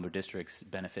single-member districts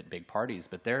benefit big parties,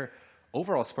 but their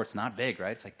overall support's not big,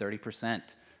 right? It's like 30%.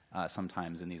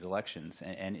 Sometimes in these elections.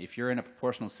 And if you're in a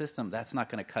proportional system, that's not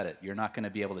going to cut it. You're not going to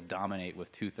be able to dominate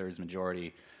with 2/3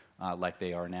 majority like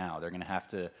they are now. They're going to have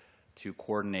to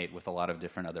coordinate with a lot of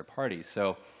different other parties.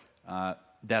 So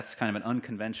that's kind of an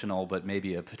unconventional, but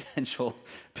maybe a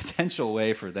potential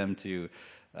way for them to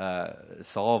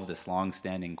solve this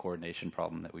long-standing coordination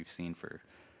problem that we've seen for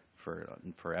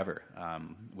forever,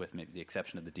 with maybe the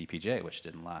exception of the DPJ, which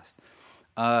didn't last.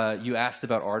 You asked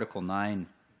about Article 9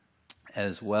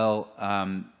 as well.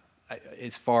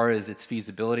 As far as its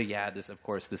feasibility, yeah, of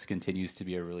course, this continues to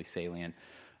be a really salient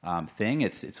thing.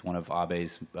 It's one of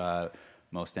Abe's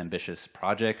most ambitious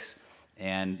projects,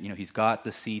 and you know, he's got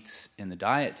the seats in the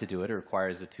Diet to do it. It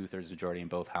requires a 2/3 majority in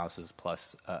both houses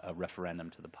plus a referendum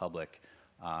to the public,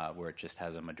 where it just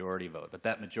has a majority vote. But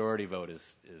that majority vote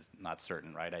is not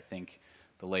certain, right? I think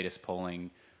the latest polling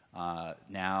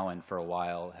now and for a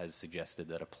while has suggested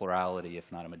that a plurality, if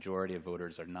not a majority of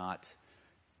voters, are not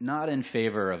in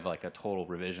favor of like a total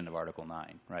revision of Article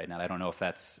 9, right? Now, I don't know if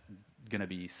that's going to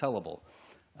be sellable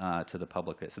to the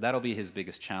public. So that'll be his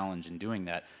biggest challenge in doing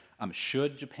that.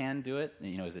 Should Japan do it?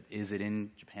 You know, is it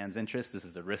in Japan's interest? This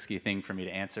is a risky thing for me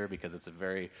to answer because it's a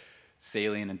very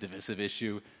salient and divisive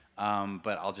issue.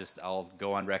 But I'll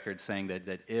go on record saying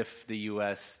that if the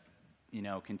U.S. you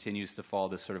know, continues to follow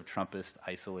this sort of Trumpist,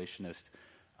 isolationist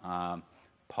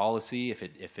policy, if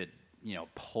it you know,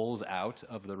 pulls out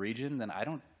of the region, then I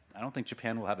don't think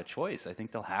Japan will have a choice. I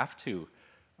think they'll have to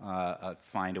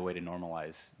find a way to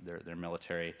normalize their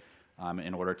military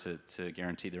in order to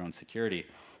guarantee their own security.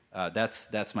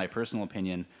 That's my personal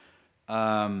opinion.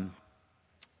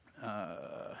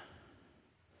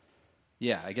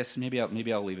 Yeah, I guess maybe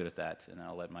I'll leave it at that, and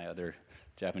I'll let my other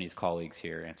Japanese colleagues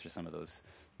here answer some of those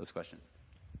questions.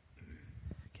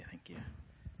 Okay, thank you.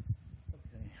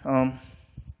 Okay.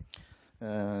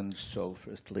 And so,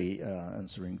 firstly,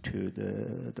 answering to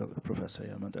the Professor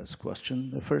Yamada's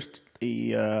question. First,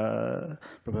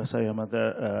 Professor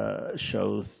Yamada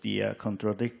shows the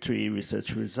contradictory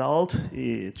research result.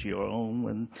 It's your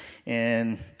own,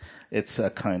 and it's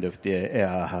a kind of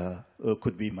the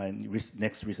could be my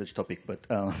next research topic, but.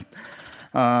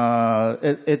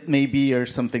 It may be or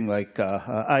something like,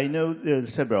 I know there are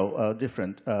several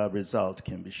different results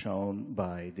can be shown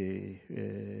by the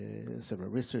several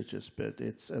researchers, but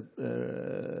it's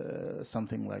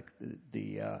something like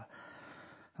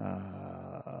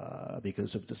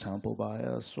because of the sample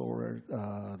bias or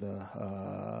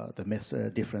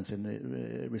the difference in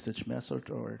the research method,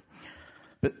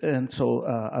 and so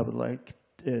I would like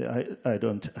I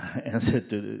don't answer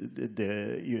to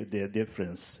the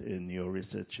difference in your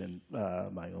research and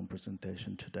my own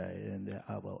presentation today, and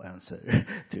I will answer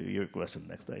to your question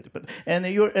next later. But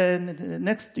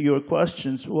next your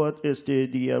questions: what is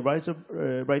the rise of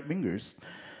right wingers?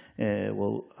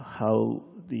 Well, how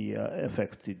the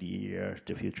affect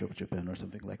the future of Japan or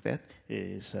something like that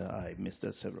is I missed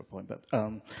that several points, but.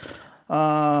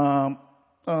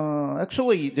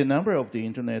 Actually, the number of the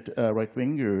internet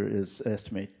right-winger is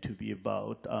estimated to be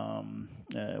about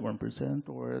 1%,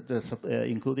 or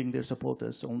including their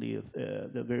supporters, only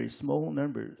the very small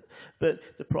number. But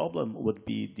the problem would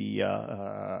be the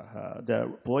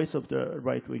voice of the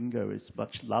right-winger is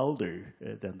much louder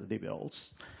than the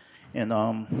liberals, and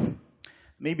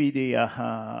maybe the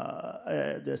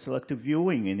selective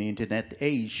viewing in the internet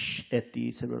age at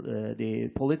the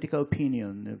political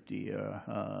opinion of the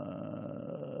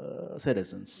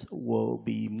citizens will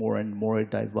be more and more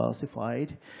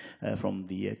diversified from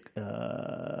the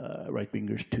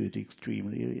right-wingers to the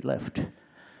extremely left.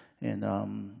 And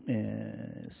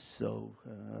so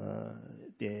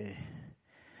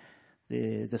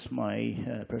that's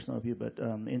my personal view, but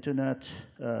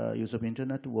use of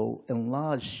internet will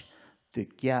enlarge the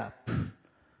gap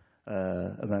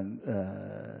among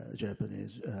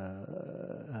Japanese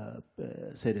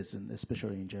citizens,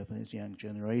 especially in Japanese young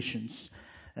generations.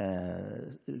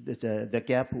 The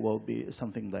gap will be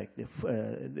something like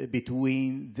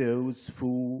between those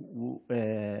who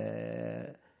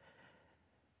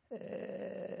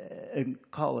in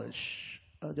college.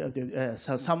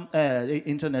 So some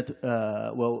internet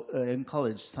will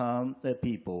encourage some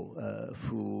people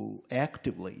who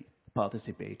actively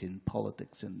participate in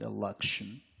politics and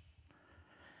election.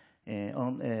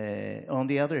 On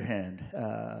the other hand,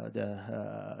 the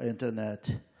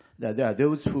internet, there are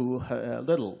those who have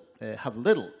little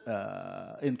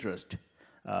interest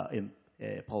in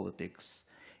politics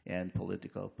and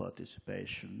political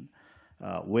participation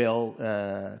will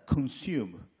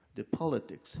consume the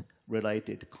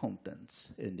politics-related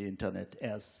contents in the internet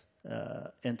as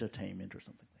entertainment or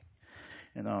something.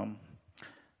 And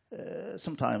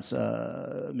sometimes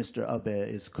Mr. Abe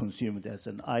is consumed as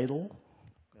an idol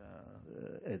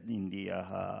in the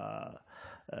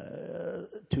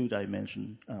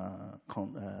two-dimension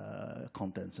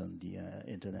contents on the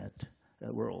internet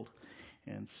world,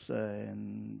 and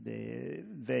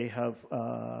they have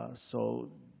so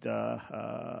the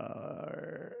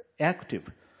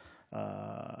active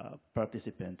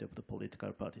participant of the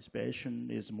political participation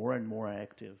is more and more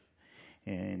active,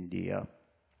 and the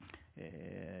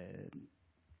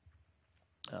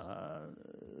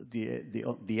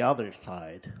other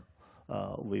side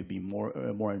will be more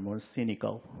and more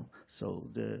cynical. So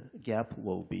the gap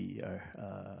will be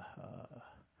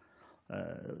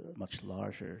much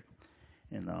larger,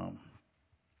 and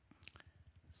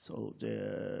so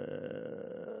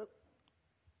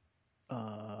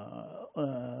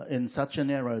in such an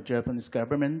era, Japanese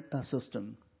government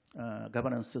system.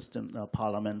 Governance system,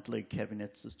 parliamentary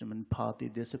cabinet system, and party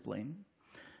discipline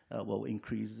will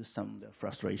increase the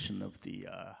frustration of the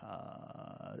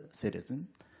citizen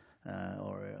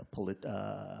or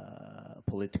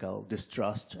political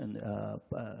distrust, and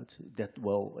that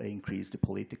will increase the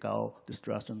political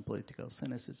distrust and political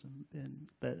cynicism.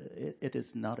 But it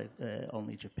is not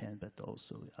only Japan, but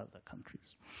also other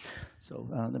countries. So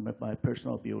my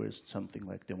personal view is something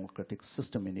like democratic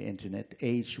system in the internet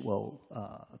age will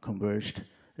converge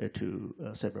to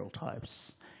several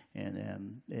types.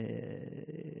 And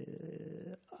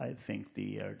I think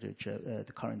the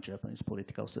current Japanese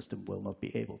political system will not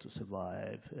be able to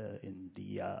survive in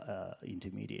the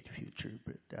intermediate future,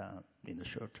 but in the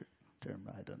short term,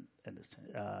 I don't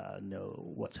understand, know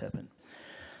what's happened.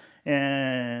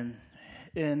 And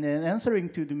in answering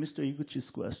to Mr. Iguchi's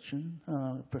question,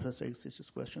 Professor Iguchi's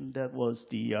question, that was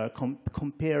the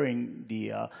comparing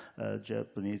the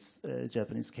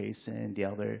Japanese case and the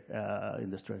other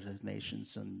industrialized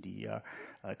nations and the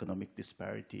economic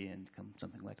disparity and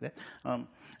something like that.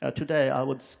 Today, I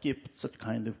would skip such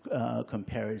kind of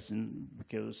comparison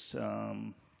because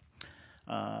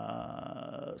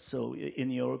so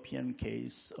in European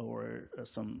case or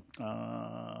some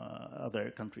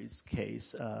other countries'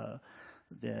 case,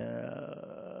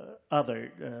 the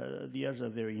other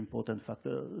very important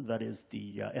factor, that is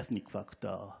the ethnic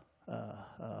factor,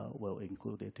 will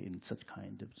include it in such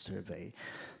kind of survey.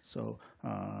 So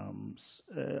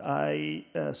I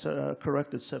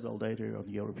corrected several data on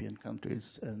European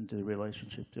countries and the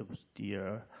relationship of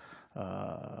the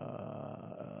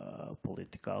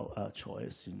political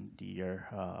choice in the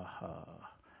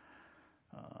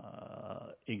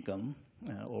income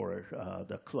or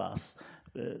the class,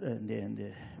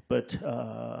 but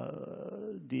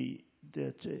the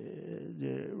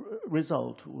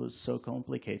result was so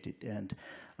complicated, and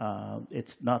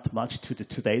it's not much to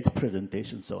today's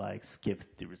presentation, so I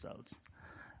skipped the results.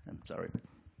 I'm sorry.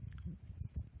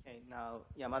 Okay, now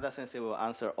Yamada Sensei will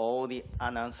answer all the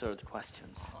unanswered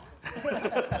questions.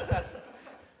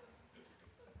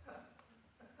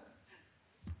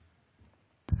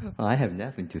 I have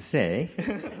nothing to say.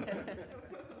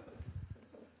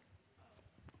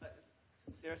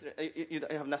 Seriously, you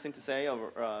have nothing to say,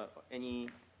 or any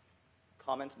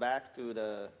comments back to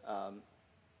the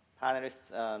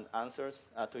panelists' answers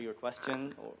to your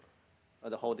question or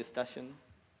the whole discussion?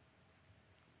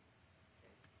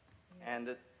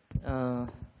 And I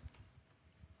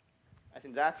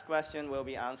think Zach's question will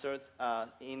be answered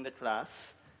in the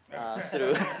class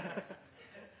through.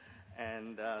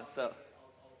 And so.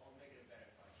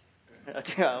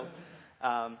 Okay,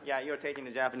 yeah, you're taking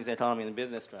the Japanese economy in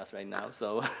business class right now,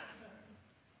 so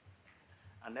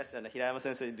unless Hirayama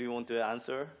Sensei, do you want to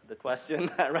answer the question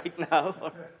right now?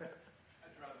 Or?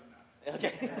 I'd rather not.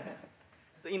 Okay,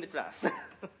 so in the class.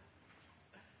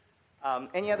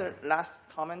 Any other last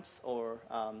comments or?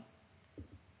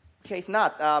 Okay, if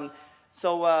not,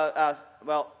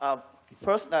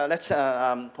 first let's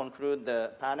conclude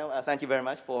the panel. Thank you very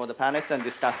much for the panelists and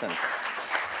discussant.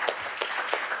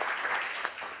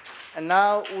 And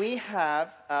now we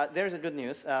have, there's a good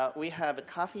news. We have a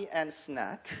coffee and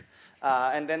snack,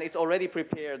 and then it's already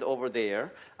prepared over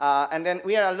there. And then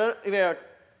we are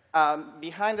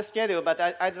behind the schedule, but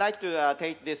I'd like to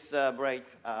take this break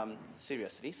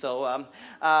seriously. So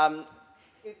let's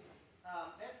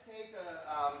take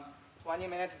a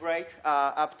 20-minute break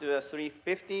up to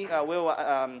 3:50.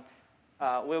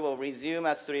 We will resume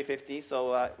at 3:50,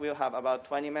 so we'll have about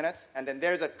 20 minutes. And then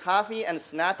there's a coffee and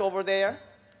snack over there.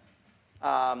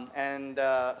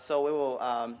 So we will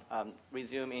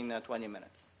resume in 20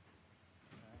 minutes.